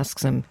agent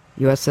asks him,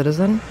 U.S.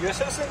 citizen? U.S.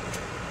 citizen?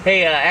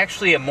 Hey,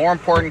 actually, a more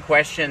important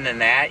question than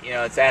that,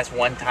 it's asked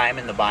one time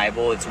in the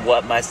Bible. It's,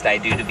 what must I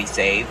do to be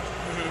saved?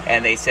 Mm-hmm.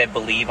 And they said,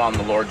 believe on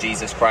the Lord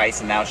Jesus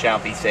Christ, and thou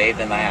shalt be saved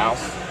in thy house.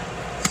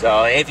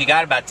 So if you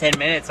got about 10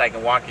 minutes, I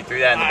can walk you through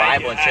that in the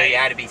Bible and show you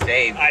how to be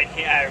saved. I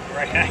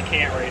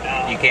can't right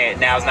now. You can't?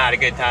 Now's not a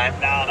good time?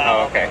 No.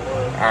 Oh, okay.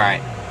 All right.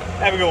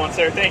 Have a good one,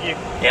 sir. Thank you.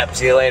 Yep,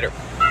 see you later.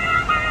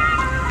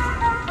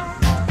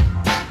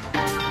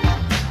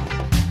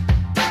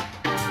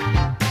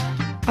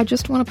 I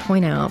just want to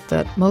point out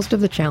that most of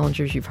the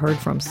challengers you've heard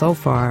from so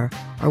far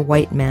are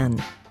white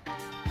men.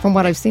 From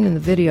what I've seen in the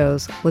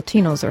videos,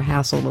 Latinos are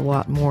hassled a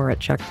lot more at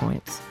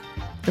checkpoints.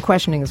 The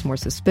questioning is more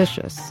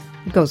suspicious.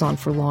 It goes on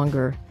for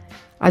longer.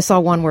 I saw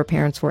one where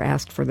parents were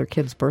asked for their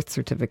kids' birth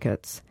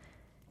certificates.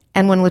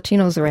 And when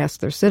Latinos are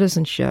asked their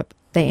citizenship,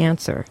 they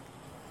answer.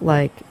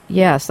 Like,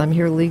 yes, I'm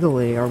here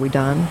legally. Are we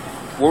done?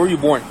 Where were you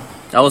born?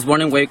 I was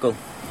born in Waco.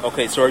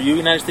 Okay, so are you a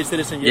United States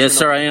citizen? Yes,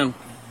 sir, I am.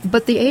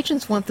 But the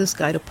agents want this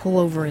guy to pull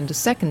over into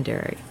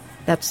secondary,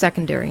 that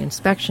secondary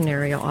inspection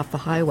area off the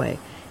highway.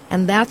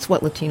 And that's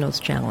what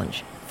Latinos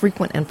challenge,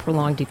 frequent and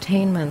prolonged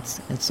detainments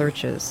and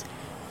searches.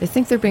 They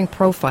think they're being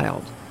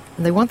profiled,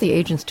 and they want the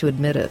agents to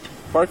admit it.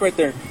 Park right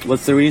there.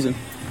 What's the reason?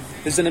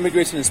 This is an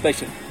immigration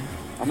inspection.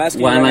 I'm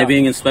asking why you am right I now.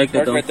 being inspected,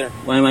 Park though? right there.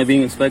 Why am I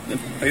being inspected?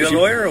 Are you a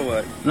lawyer or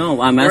what? No,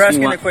 I'm We're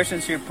asking the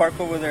questions here. Park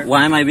over there.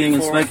 Why am I being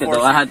inspected,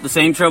 though? I had the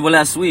same trouble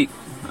last week.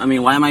 I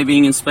mean, why am I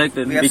being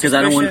inspected? We have Because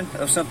I don't want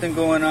of something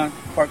going on.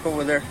 Park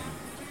over there.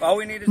 All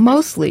we need is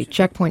Mostly,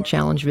 checkpoint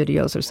challenge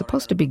videos are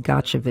supposed to be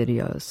gotcha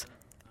videos.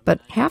 But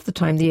half the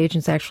time, the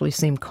agents actually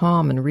seem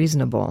calm and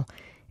reasonable.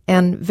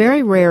 And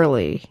very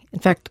rarely, in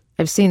fact,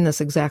 I've seen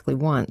this exactly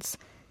once,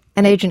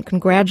 an agent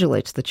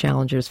congratulates the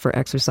challengers for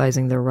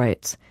exercising their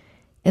rights.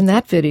 In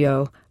that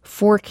video,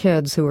 4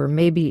 kids who are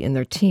maybe in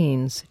their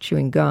teens,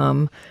 chewing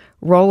gum,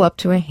 roll up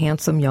to a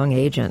handsome young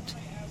agent.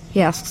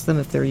 He asks them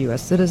if they're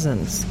U.S.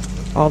 citizens.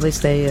 All they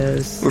say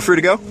is, "We're free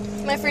to go?"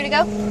 Am I free to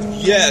go?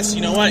 Yes.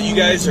 You know what? You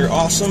guys are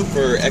awesome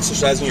for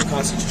exercising your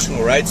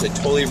constitutional rights. I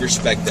totally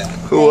respect that.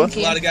 Cool.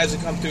 A lot of guys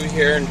that come through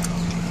here and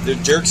they're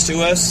jerks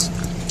to us,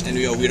 and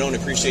we don't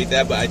appreciate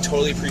that. But I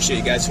totally appreciate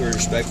you guys who are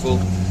respectful,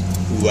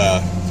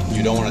 who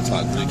you don't want to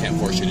talk, really can't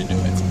force you to do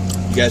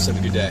it. You guys have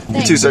a good day.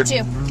 Thanks. You too, sir.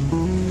 You too.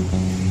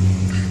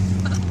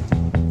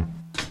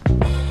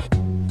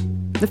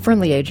 the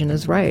friendly agent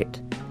is right.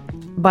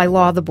 By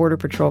law, the Border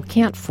Patrol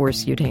can't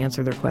force you to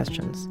answer their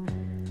questions.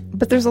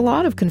 But there's a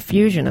lot of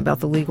confusion about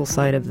the legal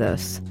side of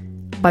this,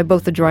 by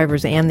both the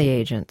drivers and the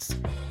agents,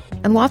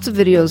 and lots of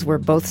videos where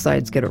both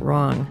sides get it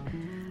wrong.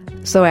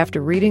 So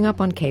after reading up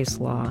on case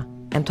law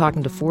and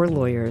talking to 4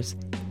 lawyers,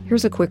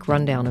 here's a quick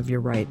rundown of your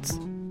rights.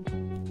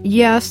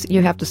 Yes,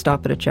 you have to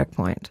stop at a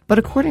checkpoint. But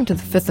according to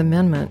the Fifth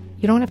Amendment,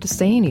 you don't have to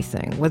say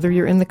anything, whether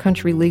you're in the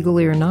country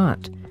legally or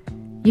not.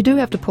 You do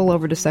have to pull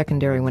over to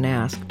secondary when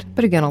asked,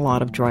 but again, a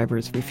lot of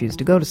drivers refuse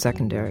to go to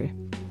secondary.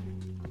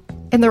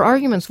 In their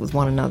arguments with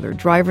one another,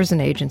 drivers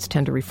and agents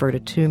tend to refer to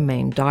two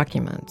main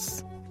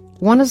documents.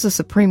 One is a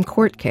Supreme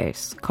Court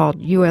case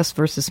called U.S.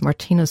 v.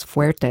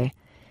 Martinez-Fuerte.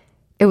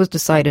 It was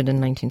decided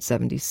in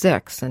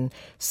 1976 and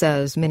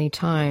says many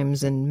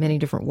times in many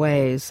different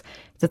ways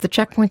that the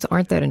checkpoints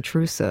aren't that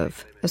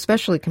intrusive,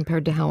 especially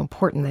compared to how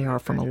important they are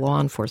from a law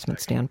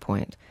enforcement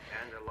standpoint.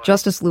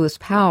 Justice Lewis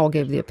Powell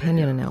gave the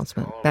opinion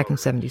announcement back in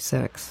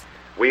 76.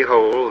 We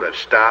hold that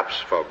stops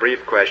for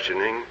brief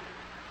questioning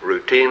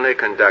routinely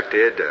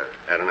conducted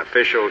at an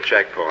official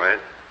checkpoint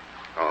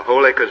are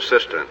wholly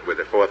consistent with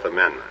the Fourth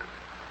Amendment.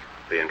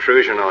 The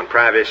intrusion on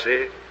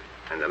privacy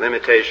and the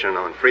limitation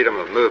on freedom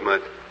of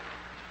movement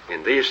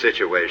in these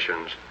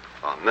situations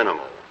are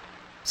minimal.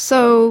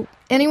 So,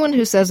 anyone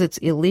who says it's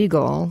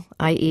illegal,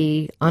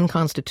 i.e.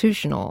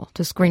 unconstitutional,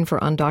 to screen for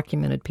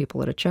undocumented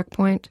people at a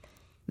checkpoint,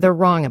 they're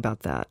wrong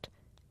about that.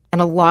 And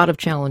a lot of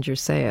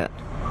challengers say it.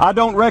 I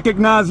don't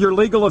recognize your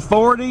legal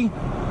authority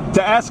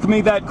to ask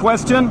me that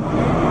question.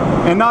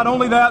 And not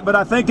only that, but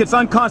I think it's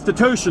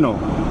unconstitutional.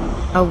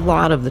 A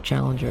lot of the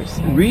challengers.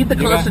 Read the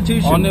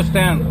Constitution.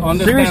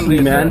 Understand Seriously,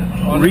 this,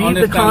 man. Read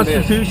the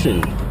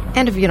Constitution.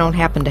 And if you don't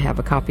happen to have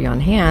a copy on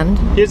hand...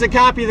 Here's a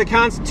copy of the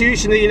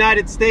Constitution of the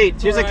United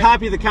States. Here's a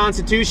copy of the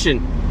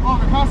Constitution. Oh,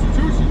 the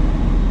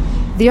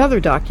Constitution. The other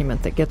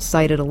document that gets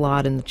cited a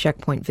lot in the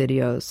checkpoint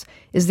videos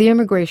is the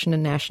Immigration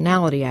and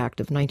Nationality Act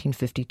of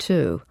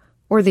 1952,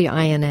 or the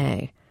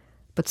INA.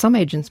 But some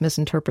agents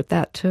misinterpret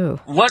that, too.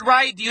 What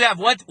right do you have?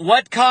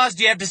 What cause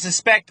do you have to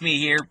suspect me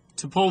here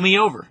to pull me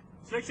over?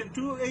 Section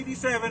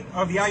 287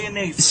 of the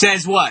INA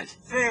says what?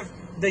 Says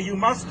that you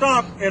must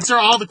stop. Answer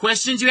all the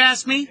questions you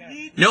ask me?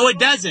 No, it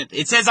doesn't.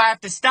 It says I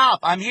have to stop.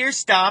 I'm here,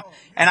 stop,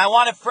 and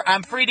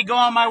I'm free to go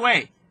on my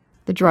way.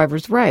 The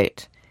driver's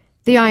right.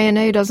 The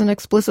INA doesn't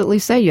explicitly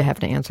say you have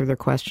to answer their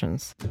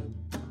questions.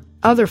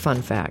 Other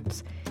fun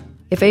facts.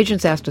 If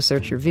agents ask to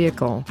search your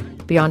vehicle,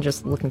 beyond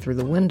just looking through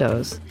the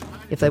windows,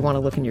 if they want to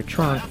look in your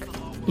trunk,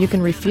 you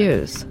can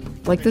refuse,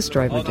 like this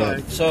driver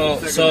did.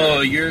 So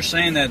you're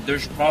saying that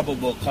there's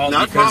probable cause?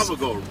 Not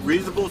probable,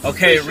 reasonable suspicion.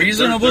 Okay,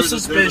 reasonable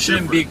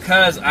suspicion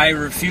because I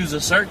refuse a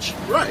search?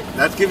 Right.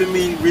 That's giving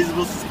me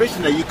reasonable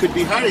suspicion that you could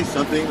be hiding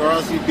something or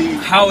else you'd be...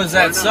 How is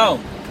that so?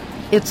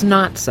 It's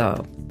not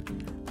so.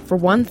 For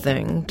one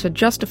thing, to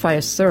justify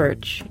a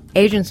search,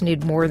 agents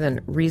need more than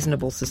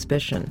reasonable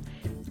suspicion.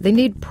 They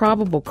need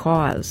probable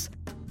cause.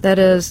 That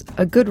is,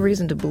 a good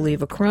reason to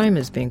believe a crime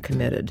is being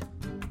committed.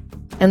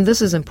 And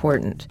this is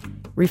important.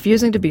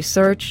 Refusing to be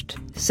searched,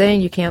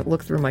 saying you can't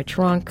look through my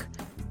trunk,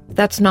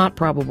 that's not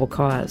probable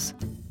cause.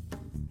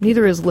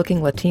 Neither is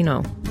looking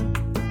Latino.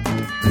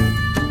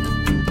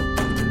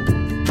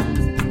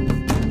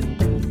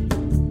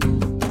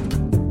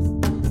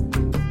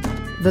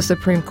 The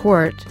Supreme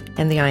Court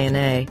and the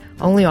INA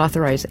only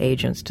authorize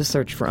agents to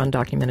search for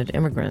undocumented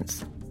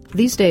immigrants.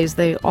 These days,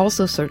 they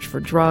also search for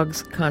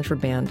drugs,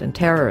 contraband, and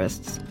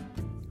terrorists.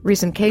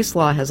 Recent case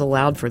law has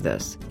allowed for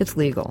this. It's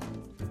legal.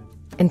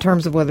 In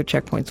terms of whether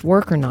checkpoints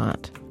work or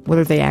not,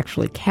 whether they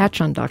actually catch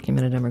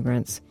undocumented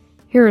immigrants,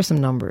 here are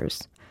some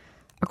numbers.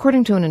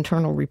 According to an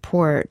internal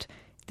report,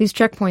 these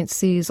checkpoints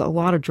seize a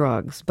lot of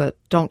drugs, but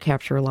don't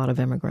capture a lot of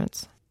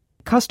immigrants.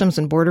 Customs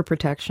and Border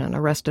Protection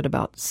arrested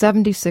about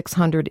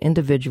 7,600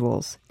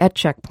 individuals at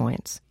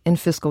checkpoints in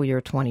fiscal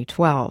year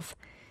 2012.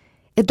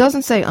 It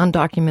doesn't say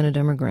undocumented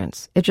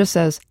immigrants. It just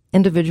says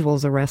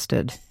individuals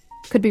arrested.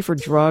 Could be for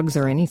drugs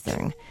or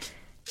anything.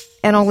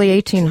 And only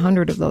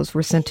 1,800 of those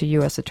were sent to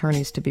U.S.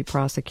 attorneys to be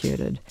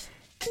prosecuted.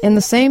 In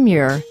the same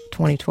year,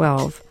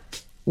 2012,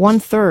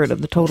 1/3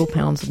 of the total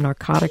pounds of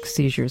narcotics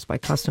seizures by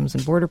Customs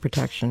and Border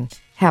Protection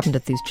happened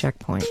at these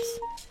checkpoints.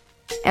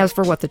 As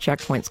for what the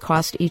checkpoints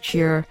cost each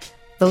year,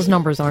 those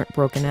numbers aren't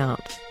broken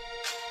out.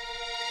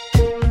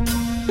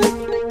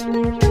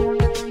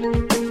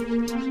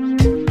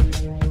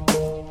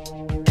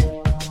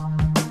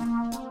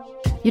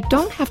 You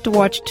don't have to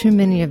watch too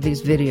many of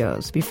these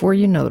videos before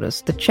you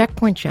notice the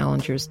checkpoint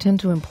challengers tend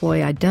to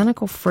employ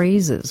identical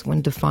phrases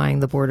when defying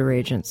the border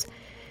agents,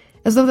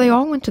 as though they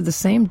all went to the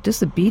same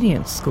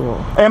disobedience school.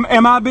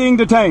 Am I being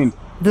detained?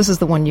 This is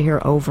the one you hear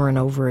over and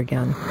over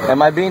again.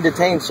 Am I being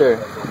detained,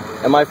 sir?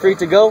 Am I free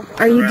to go?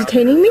 Are you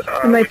detaining me?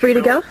 Am I free to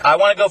go? I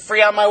want to go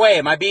free on my way.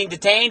 Am I being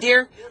detained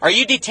here? Are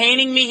you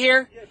detaining me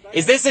here?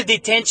 Is this a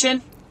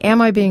detention?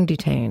 Am I being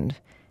detained?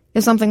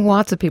 Is something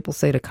lots of people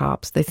say to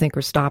cops they think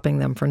are stopping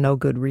them for no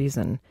good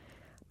reason.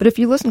 But if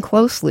you listen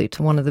closely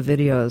to one of the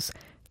videos,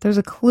 there's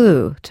a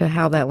clue to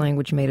how that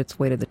language made its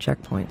way to the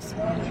checkpoints.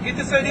 Did you get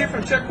this idea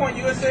from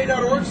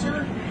checkpointusa.org,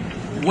 sir?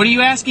 What are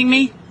you asking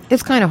me?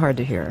 It's kind of hard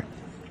to hear.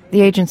 The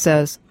agent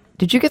says,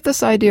 "Did you get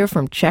this idea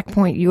from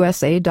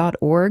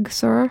checkpointusa.org,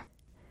 sir?"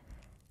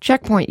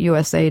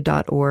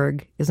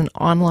 Checkpointusa.org is an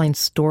online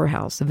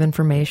storehouse of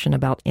information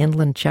about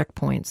inland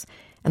checkpoints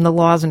and the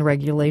laws and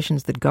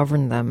regulations that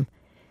govern them.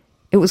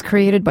 It was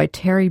created by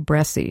Terry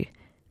Bressie,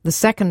 the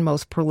second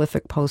most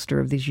prolific poster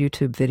of these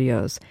YouTube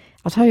videos.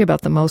 I'll tell you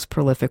about the most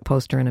prolific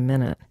poster in a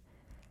minute.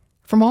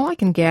 From all I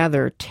can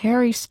gather,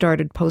 Terry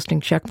started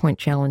posting Checkpoint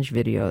Challenge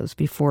videos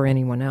before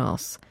anyone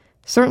else,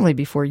 certainly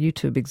before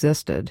YouTube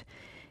existed.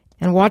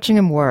 And watching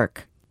him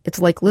work, it's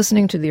like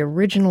listening to the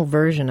original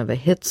version of a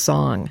hit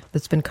song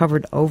that's been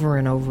covered over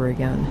and over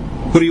again.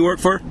 Who do you work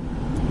for?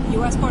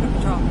 U.S. Border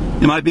Patrol.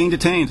 Am I being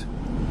detained?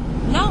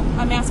 No,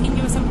 I'm asking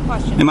you a simple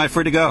question. Am I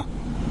free to go?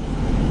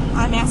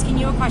 I'm asking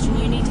you a question.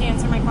 You need to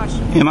answer my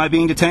question. Am I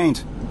being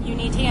detained? You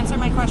need to answer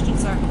my question,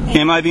 sir.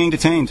 Am I being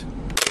detained?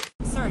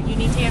 Sir, you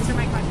need to answer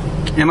my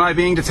question. Am I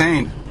being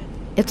detained?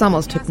 It's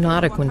almost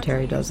hypnotic when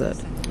Terry does it.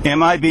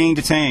 Am I being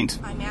detained?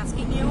 I'm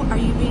asking you, are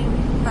you being,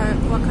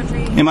 what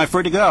country? Am I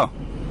free to go?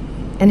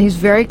 And he's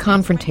very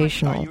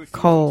confrontational,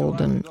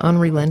 cold, and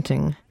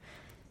unrelenting.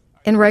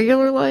 In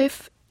regular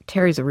life,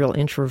 Terry's a real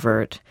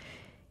introvert.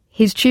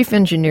 He's chief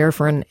engineer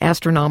for an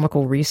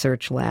astronomical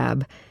research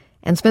lab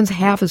and spends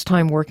half his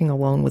time working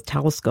alone with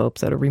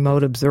telescopes at a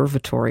remote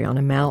observatory on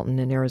a mountain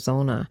in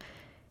Arizona.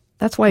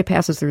 That's why he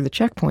passes through the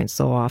checkpoints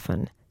so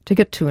often, to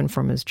get to and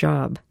from his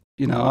job.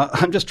 You know,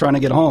 I'm just trying to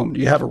get home.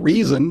 You have a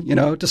reason,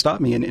 to stop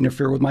me and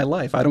interfere with my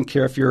life. I don't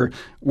care if you're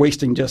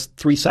wasting just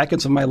 3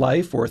 seconds of my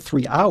life or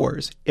 3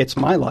 hours. It's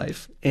my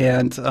life.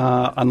 And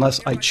unless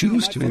I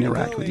choose to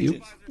interact with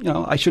you,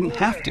 I shouldn't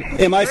have to.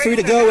 Am I free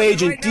to go,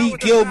 Agent D.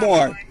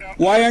 Gilmore?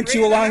 Why aren't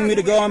you allowing me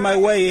to go on my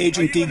way,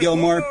 Agent D.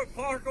 Gilmore?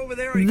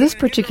 This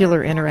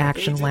particular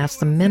interaction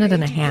lasts a minute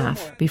and a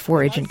half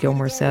before Agent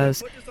Gilmore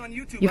says,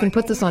 "You can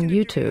put this on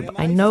YouTube.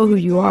 I know who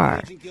you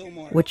are."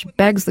 Which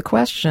begs the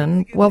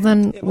question, well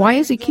then, why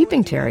is he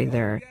keeping Terry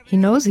there? He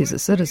knows he's a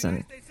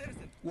citizen.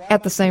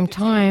 At the same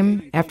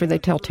time, after they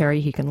tell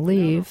Terry he can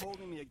leave,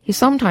 he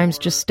sometimes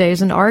just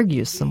stays and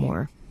argues some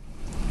more.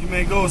 You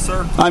may go,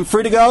 sir. I'm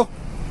free to go?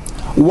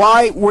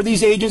 Why were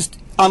these agents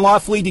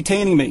unlawfully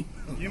detaining me?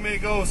 You may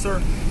go, sir.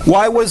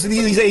 Why was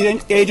these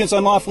agents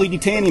unlawfully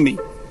detaining me?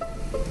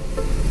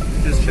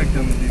 Just checked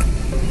in with you.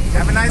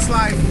 Have a nice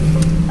life.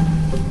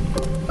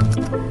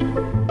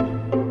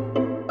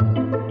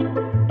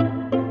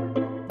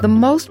 The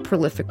most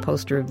prolific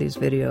poster of these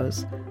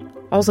videos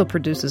also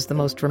produces the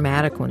most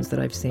dramatic ones that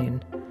I've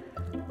seen.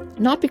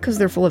 Not because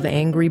they're full of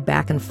angry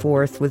back and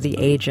forth with the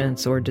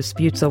agents or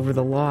disputes over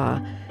the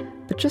law,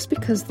 but just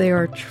because they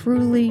are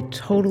truly,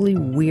 totally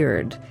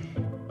weird,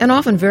 and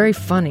often very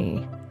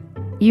funny.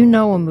 You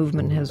know a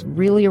movement has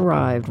really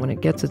arrived when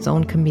it gets its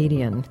own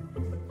comedian.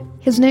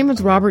 His name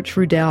is Robert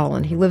Trudell,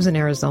 and he lives in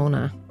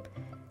Arizona.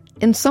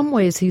 In some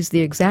ways, he's the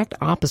exact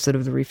opposite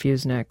of the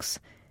Refusenecks.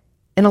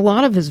 In a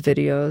lot of his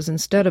videos,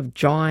 instead of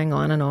jawing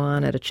on and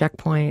on at a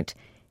checkpoint,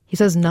 he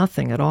says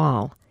nothing at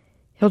all.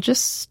 He'll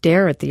just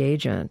stare at the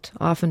agent,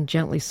 often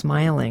gently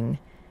smiling,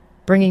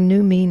 bringing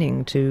new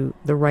meaning to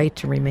the right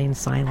to remain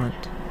silent.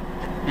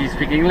 Do you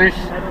speak English?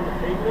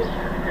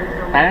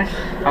 Spanish?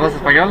 ¿Hablas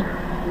español?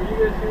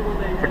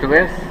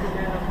 Portugués?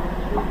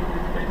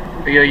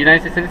 Are you a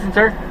United States citizen,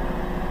 sir?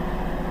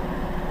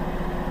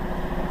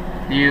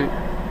 Do you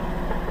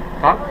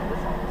talk?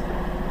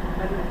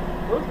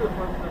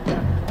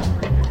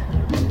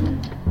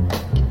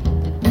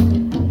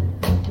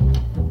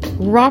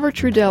 Robert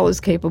Trudell is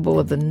capable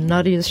of the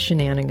nuttiest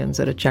shenanigans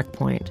at a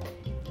checkpoint.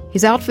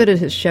 He's outfitted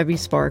his Chevy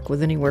Spark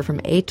with anywhere from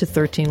 8 to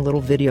 13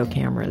 little video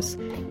cameras,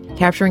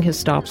 capturing his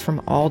stops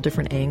from all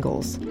different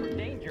angles.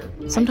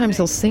 Sometimes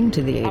he'll sing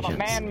to the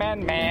agents,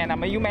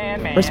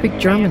 or speak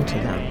German to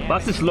them.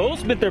 Was ist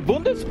los mit der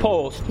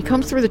Bundespost? He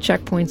comes through the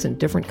checkpoints in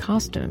different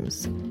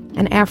costumes,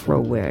 an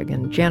afro wig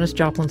and Janis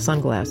Joplin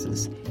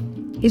sunglasses.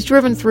 He's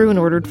driven through and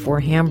ordered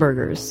 4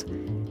 hamburgers.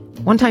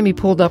 One time he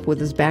pulled up with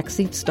his back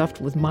seat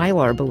stuffed with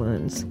Mylar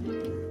balloons.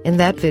 In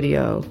that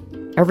video,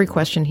 every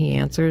question he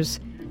answers,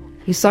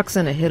 he sucks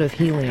in a hit of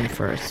helium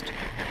first.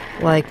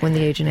 Like when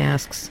the agent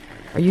asks,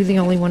 "Are you the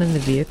only one in the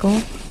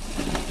vehicle?"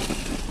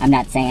 I'm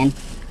not saying.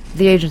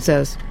 The agent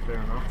says,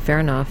 "Fair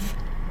enough.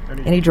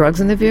 Any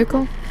drugs in the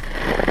vehicle?"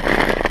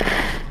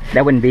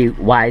 That wouldn't be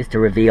wise to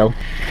reveal.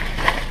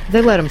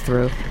 They let him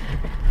through.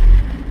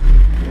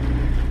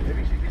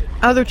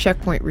 Other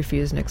checkpoint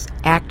refusenecks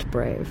act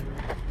brave.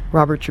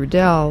 Robert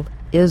Trudell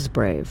is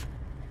brave.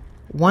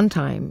 One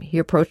time, he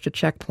approached a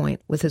checkpoint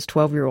with his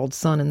 12-year-old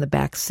son in the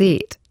back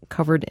seat,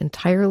 covered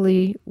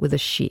entirely with a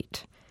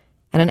sheet,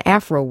 and an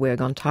afro wig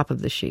on top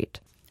of the sheet.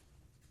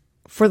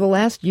 For the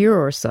last year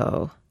or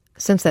so,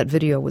 since that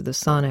video with the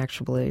son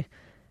actually,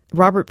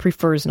 Robert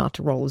prefers not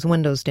to roll his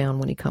windows down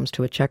when he comes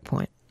to a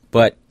checkpoint.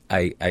 But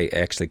I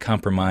actually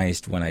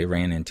compromised when I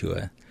ran into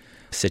a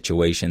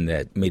situation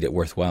that made it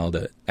worthwhile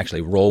to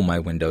actually roll my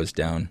windows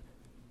down.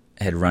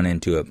 I had run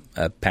into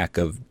a pack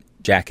of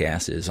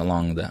jackasses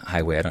along the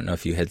highway. I don't know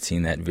if you had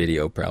seen that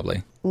video,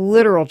 probably.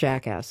 Literal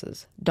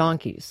jackasses,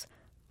 donkeys.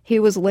 He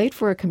was late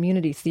for a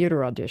community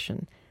theater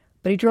audition,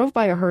 but he drove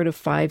by a herd of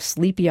 5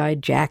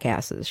 sleepy-eyed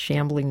jackasses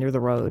shambling near the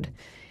road.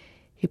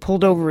 He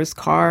pulled over his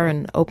car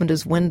and opened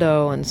his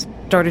window and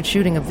started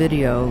shooting a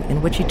video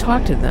in which he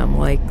talked to them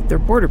like they're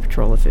Border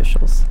Patrol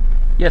officials.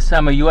 Yes,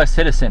 I'm a U.S.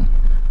 citizen.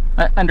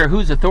 Under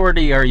whose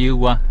authority are you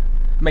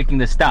making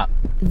this stop.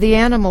 The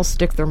animals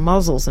stick their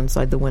muzzles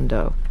inside the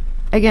window.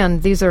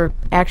 Again, these are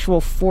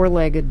actual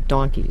four-legged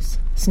donkeys,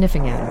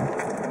 sniffing at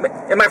him.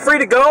 Am I free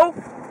to go?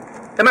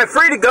 Am I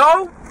free to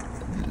go?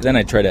 Then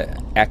I try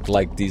to act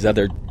like these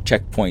other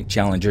checkpoint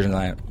challengers, and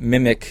I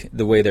mimic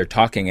the way they're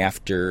talking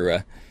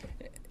after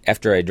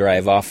I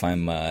drive off.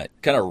 I'm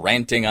kind of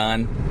ranting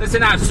on.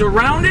 Listen, I'm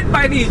surrounded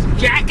by these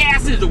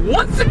jackasses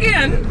once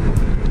again.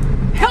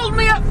 Held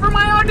me up for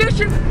my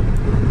audition.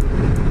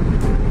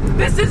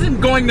 This isn't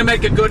going to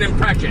make a good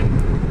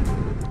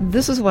impression.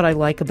 This is what I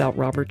like about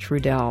Robert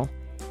Trudell.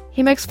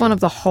 He makes fun of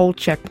the whole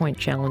checkpoint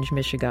challenge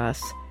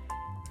mishegas.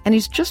 And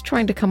he's just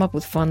trying to come up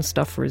with fun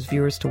stuff for his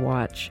viewers to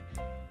watch.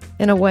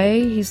 In a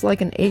way, he's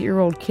like an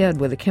 8-year-old kid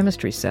with a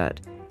chemistry set.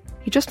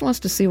 He just wants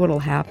to see what'll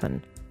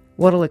happen,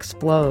 what'll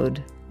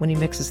explode when he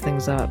mixes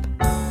things up.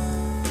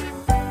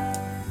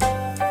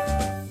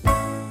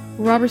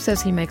 Robert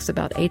says he makes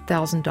about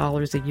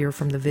 $8,000 a year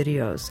from the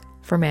videos,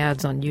 from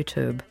ads on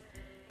YouTube.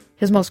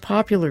 His most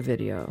popular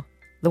video,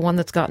 the one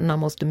that's gotten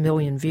almost 1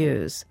 million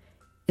views,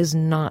 is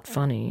not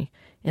funny.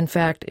 In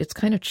fact, it's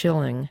kind of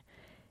chilling.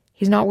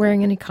 He's not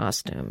wearing any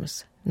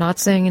costumes, not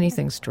saying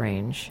anything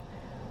strange.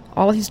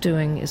 All he's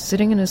doing is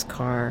sitting in his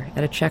car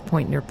at a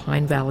checkpoint near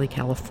Pine Valley,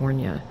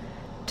 California,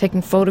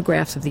 taking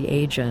photographs of the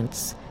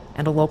agents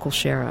and a local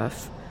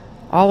sheriff,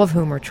 all of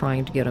whom are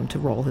trying to get him to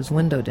roll his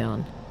window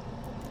down.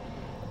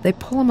 They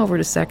pull him over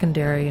to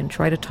secondary and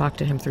try to talk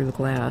to him through the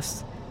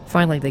glass.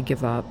 Finally, they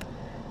give up.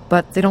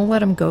 But they don't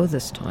let him go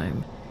this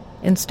time.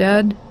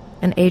 Instead,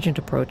 an agent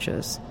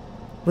approaches,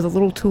 with a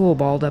little tool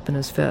balled up in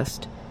his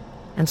fist,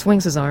 and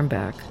swings his arm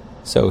back.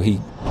 So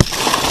he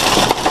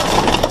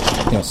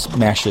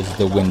smashes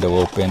the window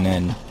open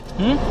and...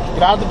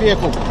 Get out of the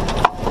vehicle.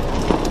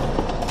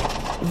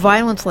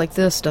 Violence like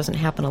this doesn't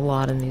happen a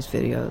lot in these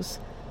videos,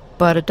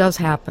 but it does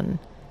happen.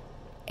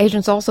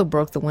 Agents also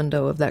broke the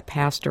window of that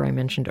pastor I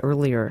mentioned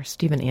earlier,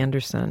 Stephen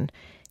Anderson.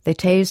 They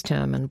tased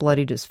him and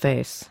bloodied his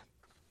face.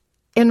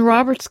 In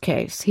Robert's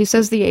case, he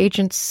says the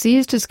agents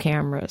seized his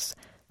cameras,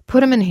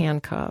 put him in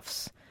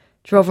handcuffs,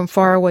 drove him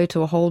far away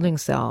to a holding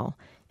cell,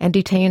 and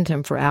detained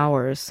him for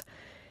hours.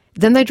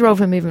 Then they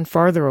drove him even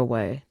farther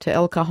away, to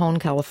El Cajon,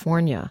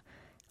 California,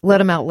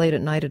 let him out late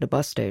at night at a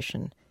bus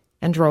station,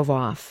 and drove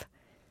off.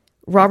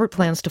 Robert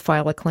plans to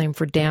file a claim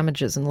for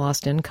damages and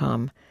lost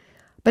income,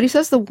 but he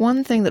says the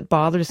one thing that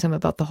bothers him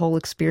about the whole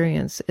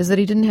experience is that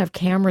he didn't have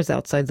cameras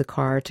outside the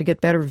car to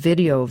get better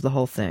video of the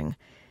whole thing.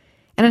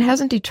 And it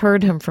hasn't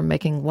deterred him from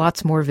making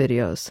lots more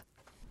videos.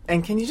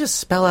 And can you just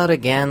spell out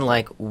again,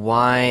 like,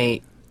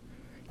 why?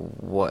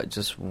 What?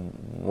 Just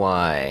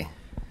why?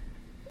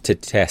 To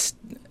test,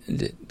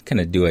 kind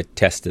of do a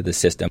test of the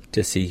system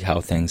to see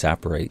how things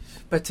operate.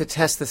 But to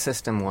test the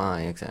system,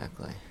 why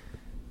exactly?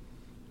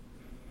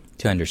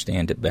 To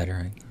understand it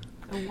better.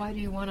 And why do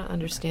you want to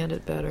understand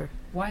it better?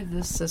 Why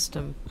this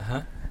system?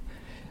 Like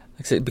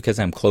I said, because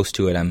I'm close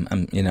to it.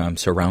 I'm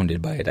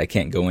surrounded by it. I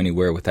can't go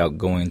anywhere without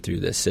going through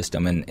this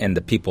system, and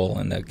the people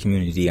and the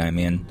community I'm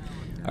in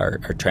are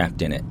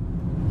trapped in it.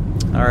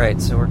 All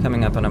right, so we're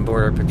coming up on a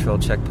Border Patrol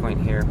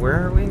checkpoint here.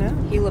 Where are we now?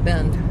 Gila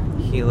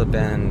Bend. Gila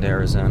Bend,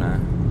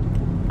 Arizona.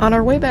 On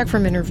our way back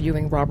from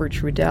interviewing Robert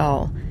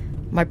Trudell,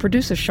 my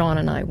producer Sean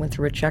and I went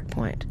through a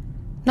checkpoint.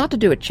 Not to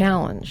do a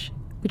challenge.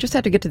 We just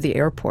had to get to the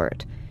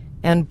airport,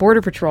 and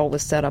Border Patrol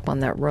was set up on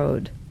that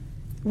road.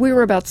 We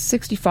were about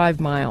 65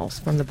 miles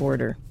from the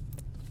border.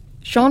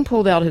 Sean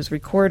pulled out his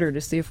recorder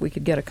to see if we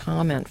could get a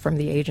comment from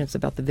the agents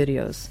about the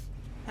videos.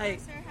 Hey,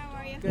 sir, how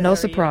are you? No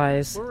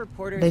surprise.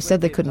 They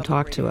said they couldn't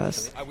talk to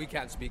us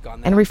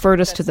and referred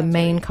us to the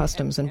main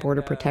Customs and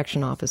Border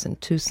Protection office in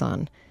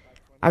Tucson.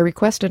 I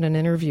requested an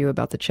interview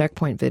about the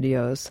checkpoint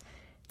videos.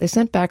 They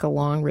sent back a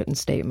long written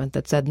statement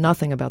that said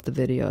nothing about the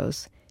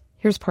videos.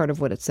 Here's part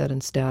of what it said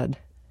instead.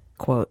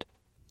 Quote,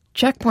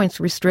 checkpoints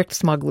restrict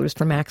smugglers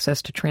from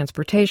access to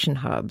transportation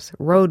hubs,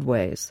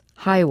 roadways,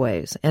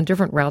 highways, and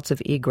different routes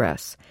of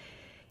egress.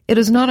 It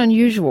is not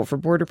unusual for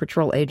Border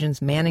Patrol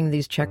agents manning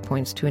these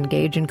checkpoints to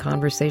engage in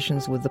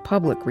conversations with the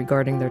public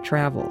regarding their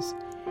travels.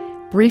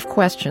 Brief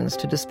questions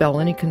to dispel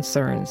any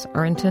concerns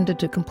are intended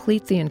to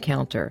complete the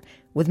encounter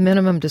with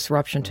minimum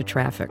disruption to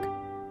traffic.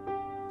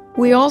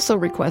 We also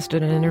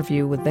requested an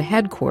interview with the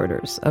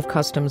headquarters of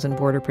Customs and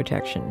Border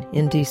Protection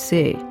in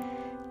D.C.,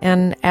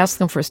 and asked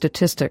them for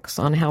statistics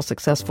on how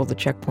successful the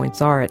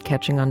checkpoints are at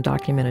catching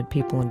undocumented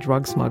people and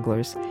drug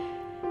smugglers.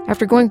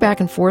 After going back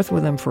and forth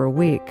with them for a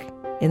week,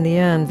 in the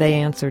end, they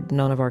answered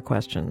none of our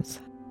questions.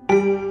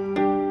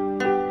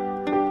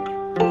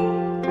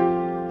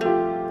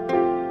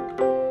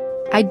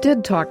 I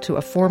did talk to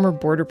a former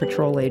Border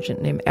Patrol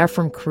agent named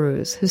Ephraim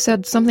Cruz, who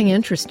said something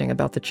interesting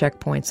about the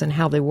checkpoints and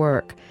how they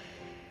work.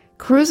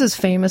 Cruz is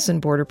famous in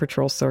Border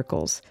Patrol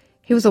circles.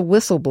 He was a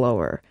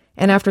whistleblower,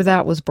 and after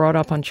that was brought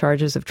up on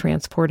charges of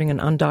transporting an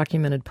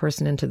undocumented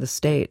person into the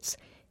States.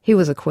 He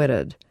was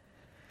acquitted.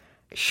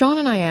 Sean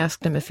and I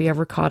asked him if he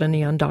ever caught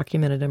any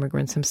undocumented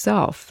immigrants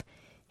himself.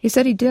 He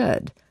said he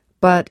did,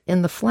 but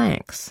in the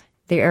flanks,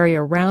 the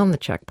area around the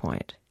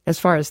checkpoint, as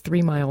far as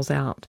 3 miles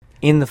out.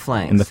 In the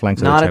flanks? In the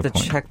flanks not of the checkpoint.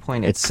 Not at the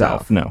checkpoint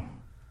itself? No.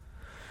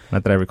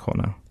 Not that I recall,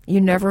 no. You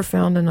never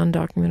found an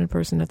undocumented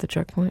person at the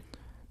checkpoint?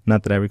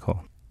 Not that I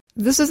recall.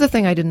 This is the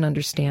thing I didn't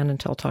understand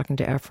until talking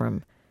to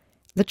Ephraim.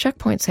 The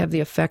checkpoints have the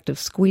effect of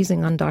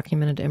squeezing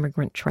undocumented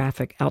immigrant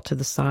traffic out to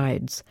the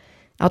sides,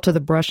 out to the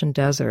brush and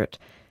desert,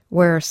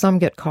 where some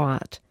get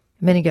caught,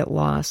 many get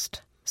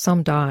lost,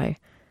 some die.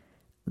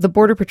 The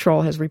Border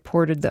Patrol has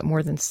reported that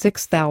more than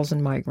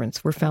 6,000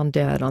 migrants were found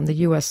dead on the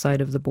U.S.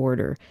 side of the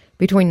border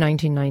between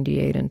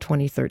 1998 and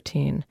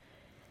 2013.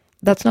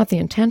 That's not the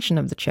intention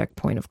of the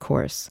checkpoint, of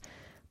course,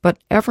 but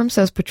Ephraim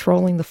says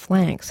patrolling the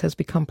flanks has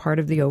become part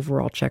of the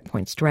overall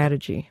checkpoint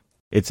strategy.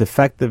 It's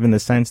effective in the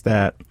sense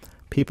that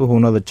people who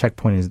know the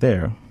checkpoint is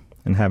there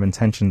and have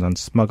intentions on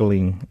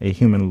smuggling a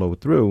human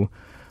load through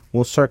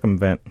will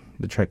circumvent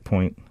the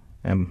checkpoint,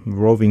 and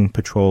roving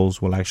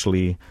patrols will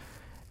actually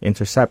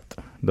intercept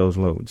those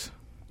loads.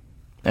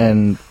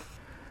 And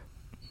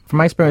from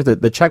my experience,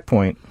 the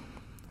checkpoint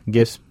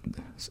gives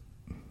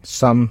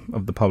some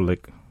of the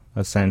public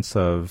a sense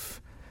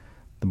of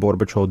the Border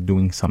Patrol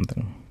doing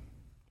something.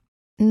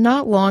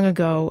 Not long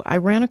ago, I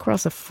ran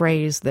across a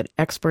phrase that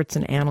experts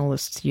and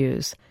analysts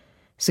use,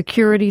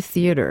 security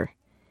theater,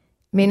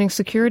 meaning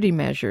security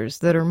measures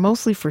that are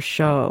mostly for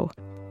show.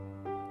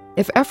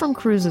 If Ephraim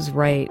Cruz is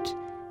right,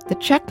 the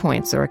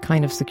checkpoints are a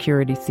kind of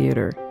security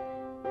theater,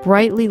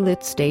 brightly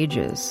lit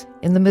stages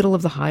in the middle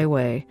of the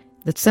highway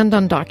that send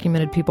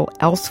undocumented people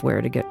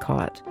elsewhere to get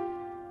caught.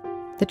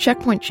 The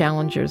checkpoint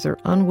challengers are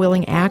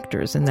unwilling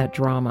actors in that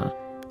drama,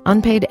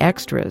 unpaid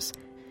extras,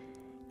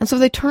 and so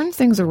they turned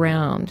things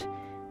around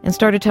and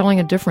started telling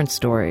a different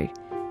story,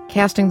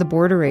 casting the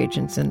border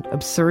agents in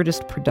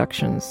absurdist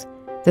productions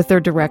that they're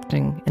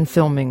directing and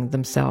filming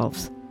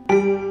themselves.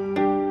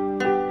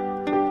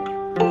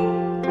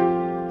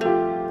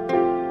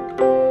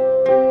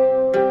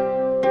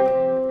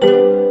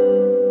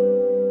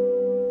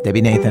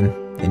 Debbie Nathan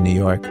in New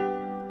York.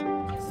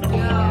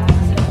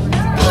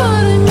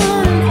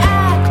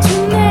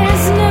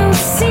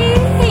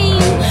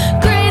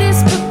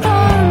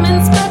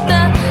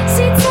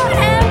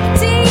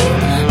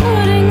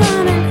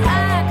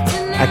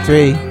 Act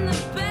 3,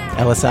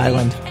 Ellis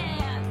Island.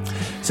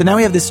 So now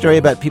we have this story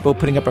about people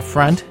putting up a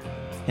front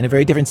in a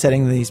very different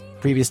setting than these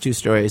previous two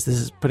stories. This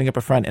is putting up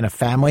a front in a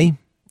family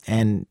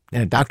and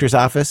in a doctor's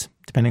office,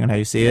 depending on how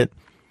you see it.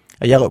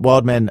 Ayelet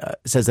Waldman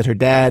says that her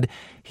dad,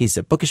 he's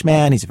a bookish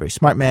man, he's a very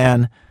smart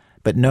man,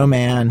 but no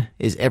man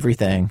is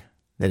everything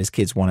that his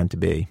kids want him to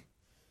be.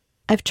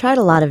 I've tried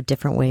a lot of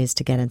different ways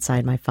to get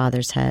inside my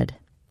father's head,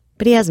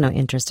 but he has no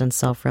interest in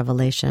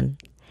self-revelation.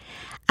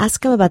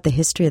 Ask him about the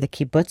history of the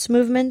kibbutz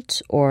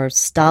movement or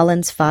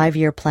Stalin's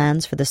 5-year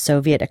plans for the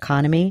Soviet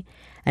economy,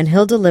 and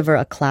he'll deliver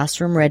a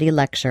classroom-ready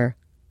lecture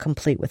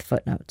complete with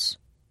footnotes.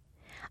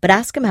 But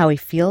ask him how he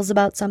feels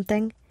about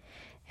something,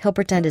 he'll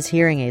pretend his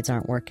hearing aids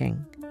aren't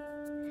working.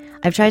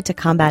 I've tried to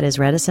combat his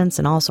reticence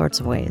in all sorts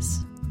of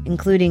ways,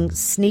 including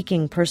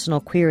sneaking personal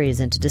queries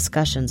into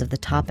discussions of the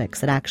topics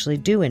that actually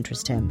do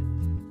interest him.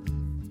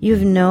 You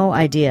have no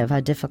idea of how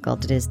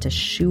difficult it is to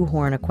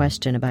shoehorn a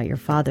question about your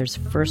father's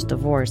first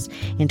divorce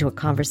into a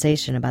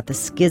conversation about the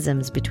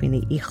schisms between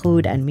the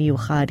Ichud and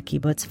Miyuchad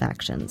kibbutz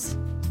factions.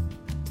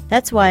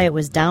 That's why it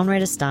was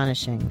downright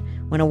astonishing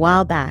when a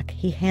while back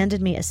he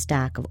handed me a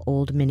stack of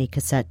old mini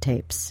cassette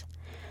tapes.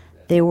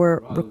 They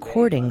were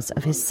recordings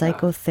of his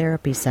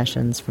psychotherapy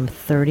sessions from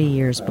 30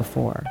 years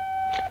before.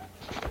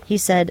 He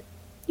said,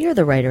 "You're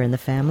the writer in the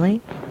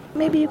family.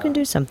 Maybe you can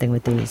do something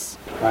with these."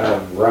 Kind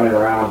of running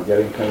around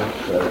getting things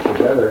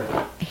together.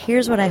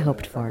 Here's what I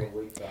hoped for.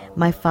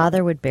 My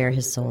father would bare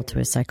his soul to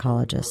his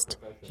psychologist.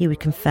 He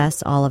would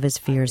confess all of his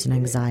fears and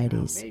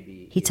anxieties.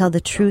 He'd tell the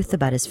truth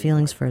about his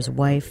feelings for his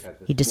wife.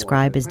 He'd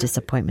describe his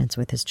disappointments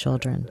with his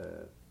children.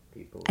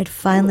 I'd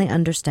finally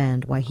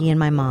understand why he and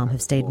my mom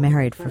have stayed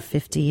married for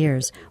 50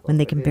 years when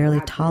they can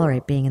barely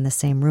tolerate being in the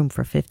same room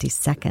for 50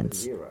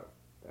 seconds.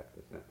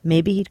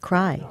 Maybe he'd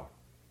cry.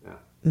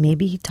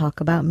 Maybe he'd talk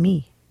about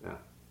me.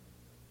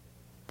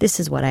 This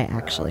is what I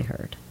actually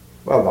heard.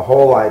 Well, the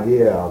whole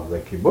idea of the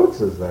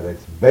kibbutz is that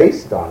it's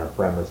based on a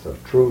premise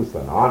of truth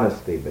and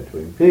honesty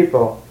between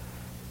people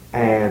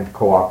and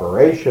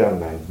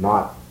cooperation and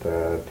not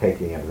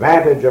taking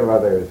advantage of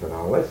others and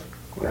all this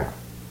crap.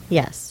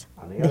 Yes.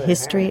 The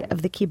history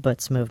of the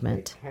kibbutz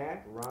movement.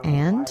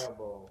 And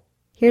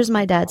here's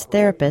my dad's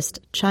therapist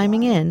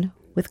chiming in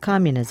with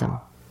communism.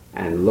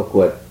 And look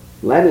what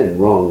Lenin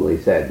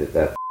wrongly said, that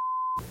the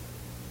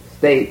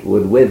state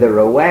would wither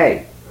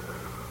away.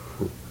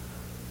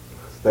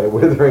 Instead of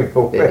withering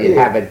away. That you'd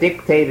have a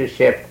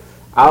dictatorship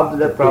of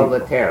the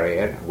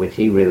proletariat, which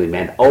he really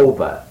meant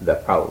over the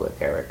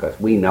proletariat, because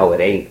we know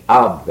it ain't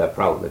of the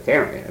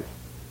proletariat.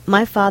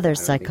 My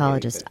father's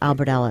psychologist,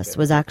 Albert Ellis,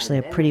 was actually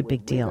a pretty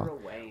big deal.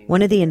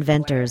 One of the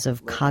inventors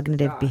of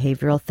cognitive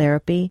behavioral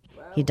therapy,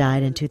 he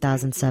died in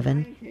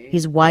 2007.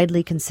 He's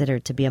widely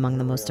considered to be among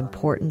the most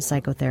important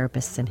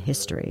psychotherapists in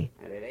history.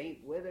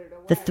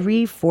 The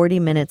 3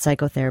 40-minute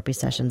psychotherapy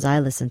sessions I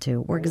listened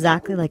to were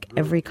exactly like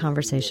every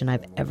conversation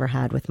I've ever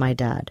had with my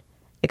dad.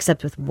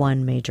 except with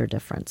one major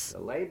difference.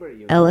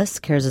 Ellis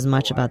cares as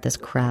much about this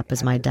crap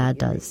as my dad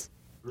does.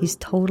 He's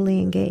totally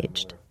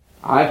engaged.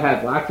 I've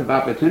had lots of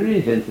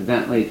opportunities,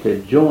 incidentally,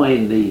 to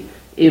join the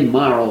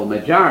immoral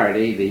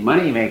majority, the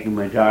money-making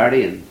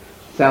majority, and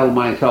sell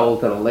my soul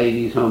to the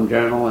Ladies' Home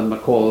Journal and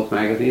McCall's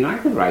Magazine. I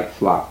could write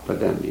slop for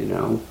them, you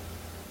know.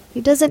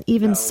 He doesn't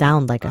even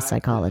sound like a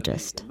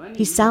psychologist.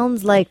 He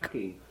sounds like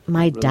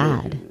my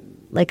dad,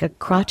 like a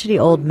crotchety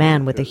old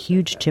man with a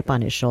huge chip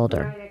on his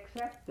shoulder.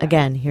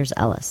 Again, here's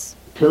Ellis.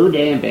 Too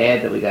damn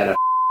bad that we got a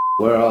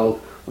world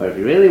where if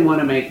you really want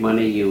to make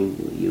money, you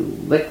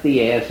lick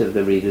the ass of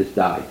the Reader's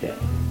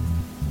Digest.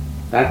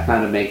 That's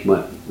how to make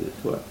money in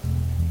this world.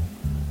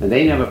 And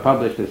they never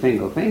published a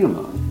single thing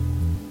among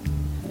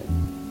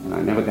them. And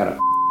I never got a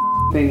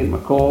thing in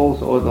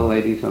McCall's or the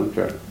Ladies' Home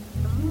Journal.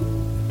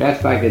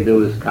 Best I could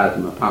do is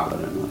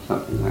Cosmopolitan or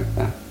something like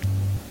that.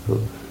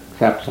 To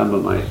accept some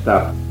of my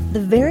stuff. The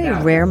very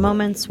rare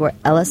moments where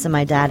Ellis and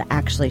my dad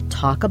actually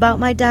talk about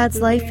my dad's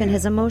life and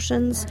his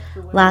emotions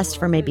last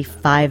for maybe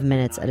 5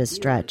 minutes at a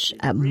stretch,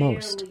 at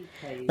most.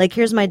 Like,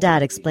 here's my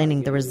dad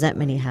explaining the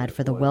resentment he had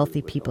for the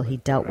wealthy people he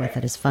dealt with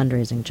at his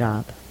fundraising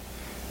job.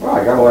 Well,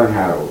 I got to learn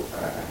how to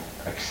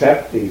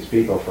accept these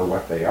people for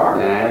what they are.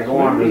 If I go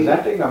on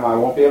resenting them, I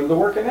won't be able to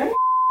work in any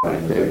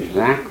organization.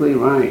 Exactly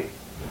right,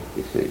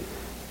 you see.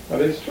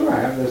 But it's true.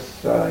 I have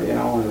this,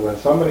 when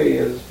somebody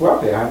is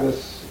wealthy, I have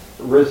this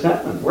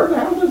resentment. Where the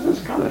hell does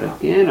this come from?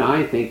 Again,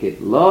 I think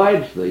it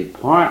largely,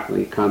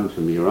 partly comes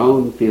from your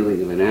own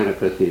feeling of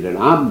inadequacy that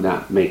I'm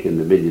not making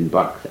the $1 million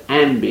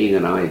and being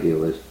an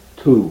idealist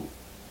too.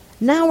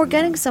 Now we're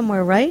getting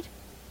somewhere, right?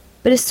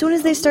 But as soon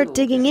as they start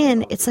digging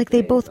in, it's like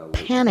they both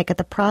panic at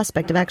the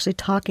prospect of actually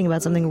talking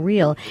about something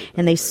real,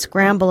 and they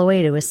scramble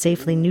away to a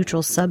safely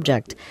neutral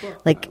subject,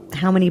 like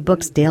how many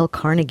books Dale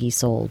Carnegie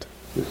sold.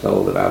 He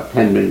sold about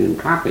 10 million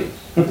copies,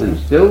 and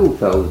still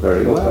sells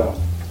very well.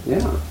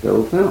 Yeah,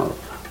 still sells.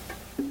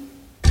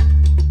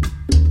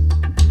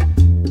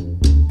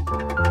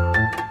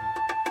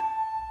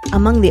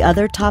 Among the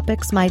other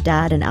topics my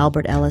dad and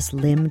Albert Ellis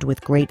limbed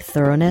with great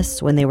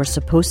thoroughness when they were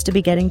supposed to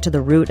be getting to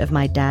the root of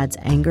my dad's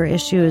anger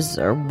issues,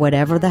 or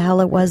whatever the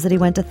hell it was that he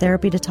went to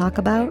therapy to talk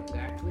about,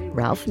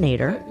 Ralph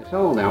Nader.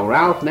 So now,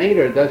 Ralph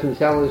Nader doesn't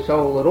sell his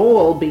soul at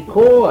all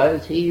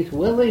because he's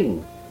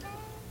willing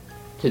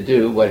to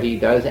do what he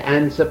does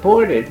and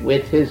support it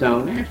with his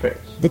own efforts.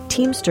 The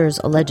Teamsters'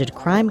 alleged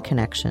crime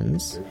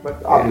connections.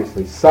 But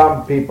obviously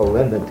some people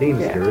in the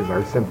Teamsters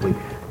are simply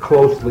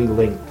closely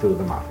linked to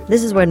the mafia.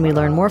 This is when we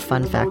learn more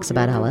fun facts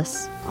about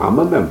Ellis. I'm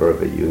a member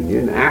of a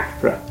union,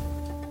 ACTRA.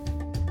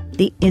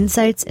 The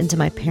insights into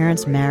my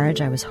parents'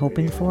 marriage I was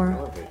hoping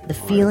for, the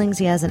feelings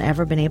he hasn't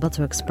ever been able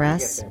to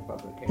express,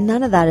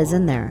 none of that is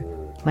in there.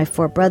 My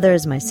 4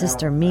 brothers, my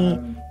sister, me,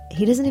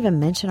 he doesn't even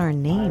mention our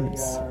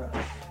names.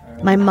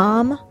 My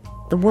mom,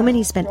 the woman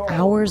he spent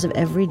hours of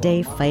every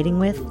day fighting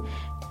with,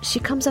 she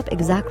comes up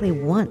exactly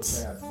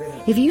once.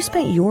 If you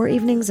spent your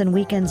evenings and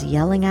weekends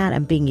yelling at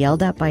and being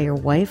yelled at by your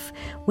wife,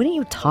 wouldn't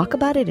you talk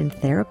about it in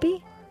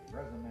therapy?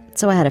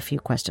 So I had a few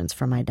questions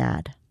for my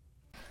dad.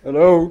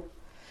 Hello.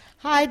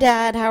 Hi,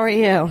 Dad. How are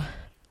you?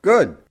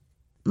 Good.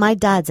 My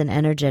dad's an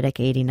energetic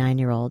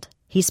 89-year-old.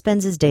 He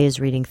spends his days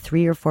reading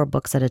 3 or 4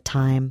 books at a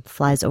time,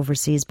 flies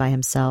overseas by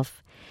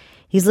himself.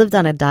 He's lived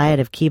on a diet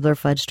of Keebler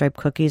fudge stripe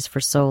cookies for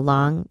so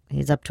long,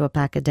 he's up to a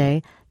pack a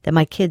day, that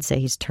my kids say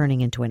he's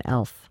turning into an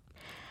elf.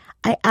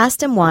 I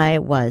asked him why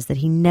it was that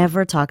he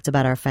never talked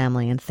about our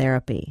family in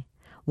therapy.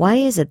 Why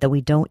is it that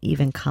we don't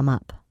even come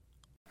up?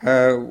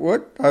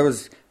 What I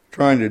was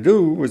trying to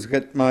do was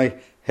get my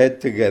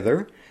head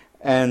together,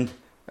 and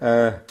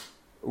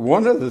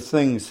one of the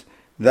things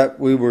that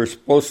we were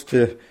supposed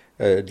to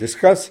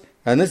discuss,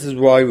 and this is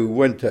why we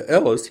went to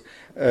Ellis,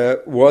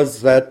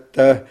 was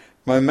that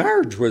my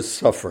marriage was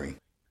suffering.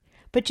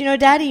 But you know,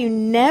 Daddy, you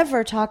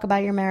never talk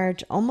about your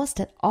marriage almost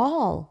at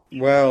all.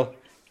 Well,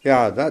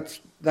 yeah,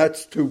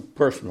 that's too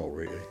personal,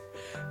 really.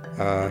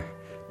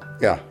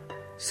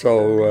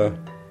 So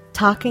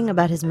talking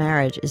about his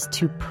marriage is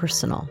too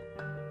personal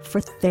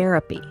for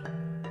therapy.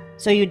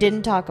 So you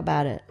didn't talk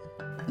about it?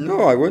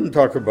 No, I wouldn't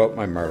talk about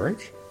my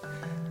marriage.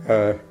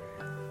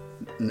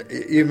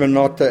 Even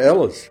not to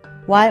Ellis.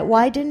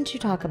 Why didn't you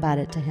talk about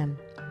it to him?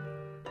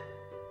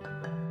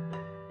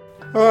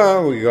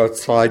 We got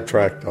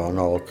sidetracked on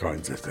all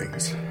kinds of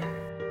things.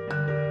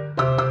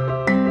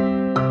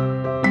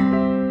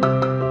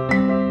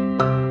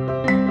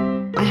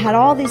 I had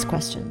all these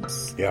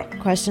questions. Yeah.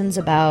 Questions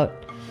about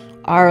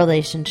our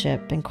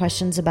relationship and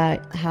questions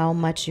about how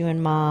much you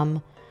and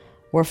Mom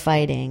were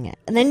fighting.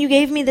 And then you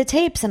gave me the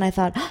tapes, and I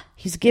thought,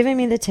 he's giving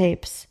me the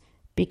tapes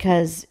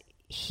because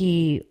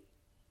he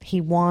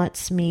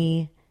wants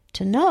me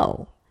to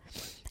know.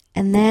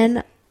 And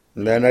then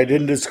I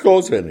didn't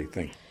disclose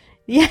anything.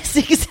 Yes,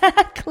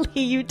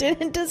 exactly. You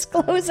didn't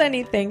disclose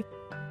anything.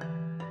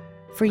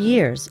 For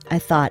years, I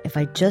thought if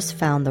I just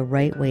found the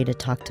right way to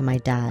talk to my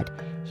dad,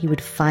 he would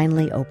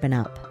finally open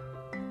up.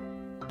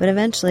 But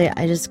eventually,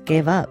 I just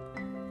gave up.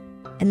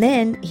 And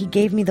then he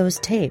gave me those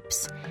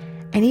tapes.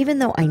 And even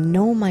though I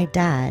know my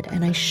dad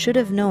and I should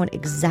have known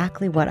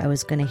exactly what I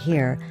was going to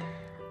hear,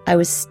 I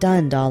was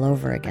stunned all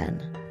over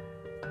again.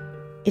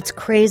 It's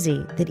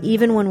crazy that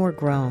even when we're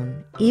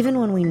grown, even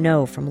when we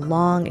know from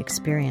long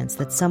experience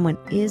that someone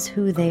is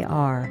who they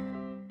are,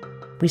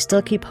 we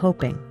still keep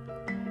hoping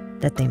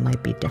that they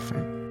might be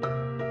different.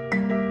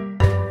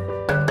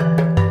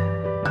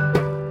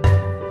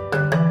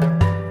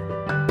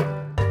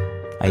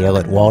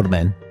 Ayelet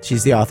Waldman.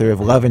 She's the author of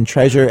Love and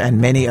Treasure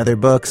and many other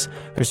books.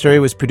 Her story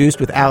was produced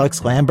with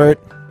Alex Lambert,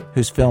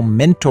 whose film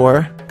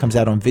Mentor comes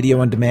out on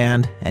video on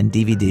demand and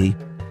DVD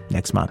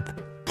next month.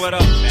 But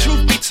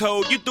truth be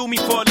told, you threw me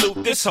for a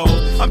loop this whole.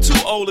 I'm too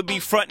old to be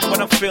frontin'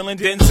 when I'm feeling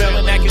Denzel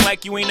and acting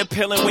like you ain't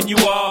appealing when you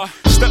are.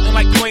 Stuntin'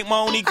 like you ain't my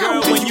only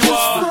girl when you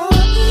are.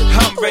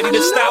 I'm ready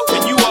to stop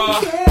when you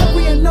are.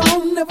 Carrying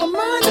on, never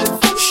mind if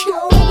I'm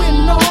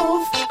showing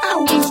off.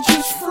 I was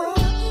just front.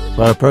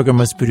 Well, our program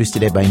was produced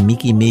today by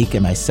Miki Meek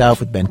and myself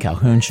with Ben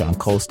Calhoun, Sean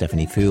Cole,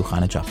 Stephanie Fu,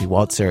 Hannah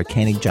Jaffe-Waltz,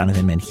 Koenig,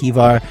 Jonathan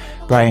Menjivar,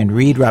 Brian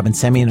Reed, Robin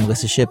Semien,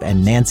 Alyssa Shipp,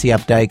 and Nancy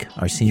Updike.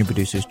 Our senior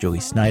producers,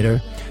 Julie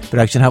Snyder.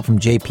 Production help from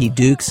J.P.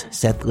 Dukes.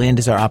 Seth Lind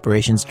is our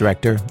operations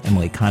director.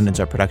 Emily Condon's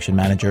our production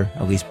manager.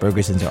 Elise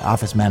Bergerson's our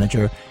office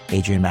manager.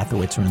 Adrian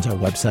Mathowitz runs our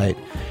website.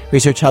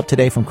 Research help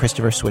today from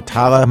Christopher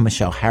Swatala,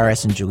 Michelle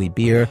Harris, and Julie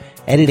Beer.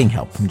 Editing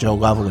help from Joe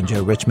Lovell and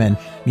Joe Richmond.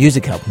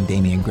 Music help from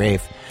Damian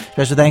Grafe.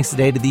 Special thanks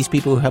today to these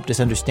people who helped us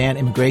understand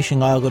immigration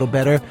law a little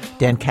better.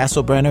 Dan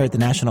Kasselbrenner at the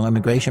National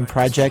Immigration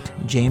Project,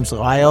 James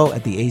Lyle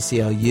at the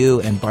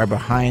ACLU, and Barbara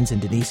Hines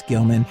and Denise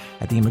Gilman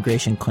at the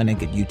Immigration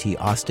Clinic at UT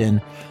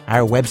Austin.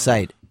 Our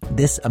website,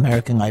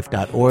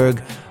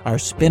 thisamericanlife.org. Our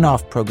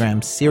spin-off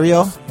program,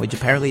 Serial, which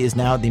apparently is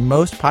now the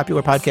most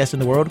popular podcast in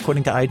the world,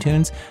 according to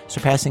iTunes,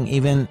 surpassing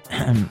even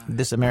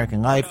This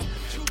American Life.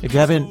 If you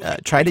haven't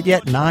tried it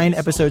yet, 9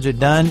 episodes are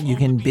done. You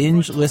can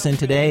binge listen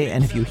today,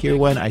 and if you hear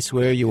one, I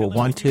swear you will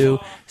want to.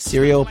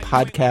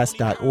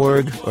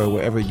 Serialpodcast.org or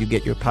wherever you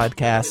get your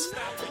podcasts.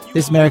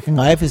 This American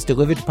Life is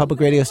delivered to public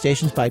radio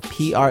stations by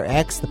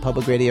PRX, the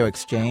Public Radio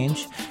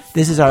Exchange.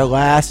 This is our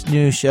last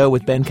news show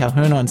with Ben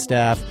Calhoun on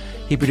staff.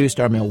 He produced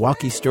our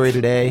Milwaukee story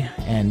today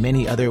and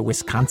many other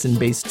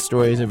Wisconsin-based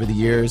stories over the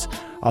years.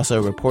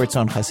 Also reports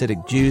on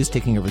Hasidic Jews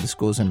taking over the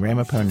schools in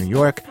Ramapo, New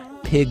York.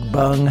 Pig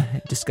bung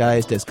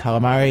disguised as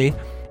calamari.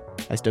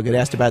 I still get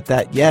asked about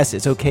that. Yes,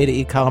 it's okay to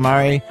eat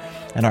calamari.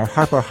 And our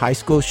Harper High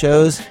School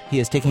shows. He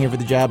is taking over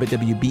the job at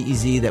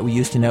WBEZ that we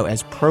used to know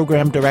as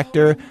program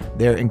director.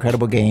 Their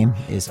incredible game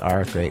is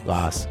our great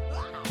loss.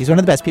 He's one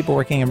of the best people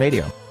working in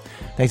radio.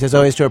 Thanks as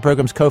always to our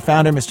program's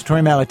co-founder, Mr.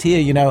 Torey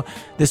Malatia. You know,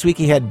 this week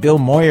he had Bill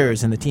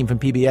Moyers and the team from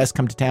PBS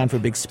come to town for a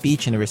big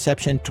speech and a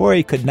reception.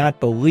 Torey could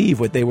not believe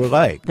what they were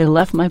like. They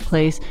left my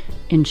place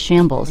in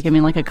shambles. I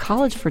mean, like a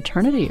college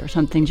fraternity or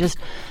something, just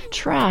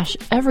trash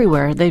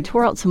everywhere. They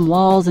tore out some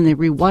walls and they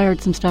rewired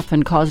some stuff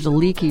and caused a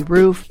leaky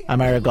roof.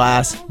 I'm Ira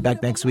Glass,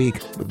 back next week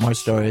with more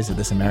stories of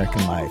This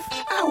American Life.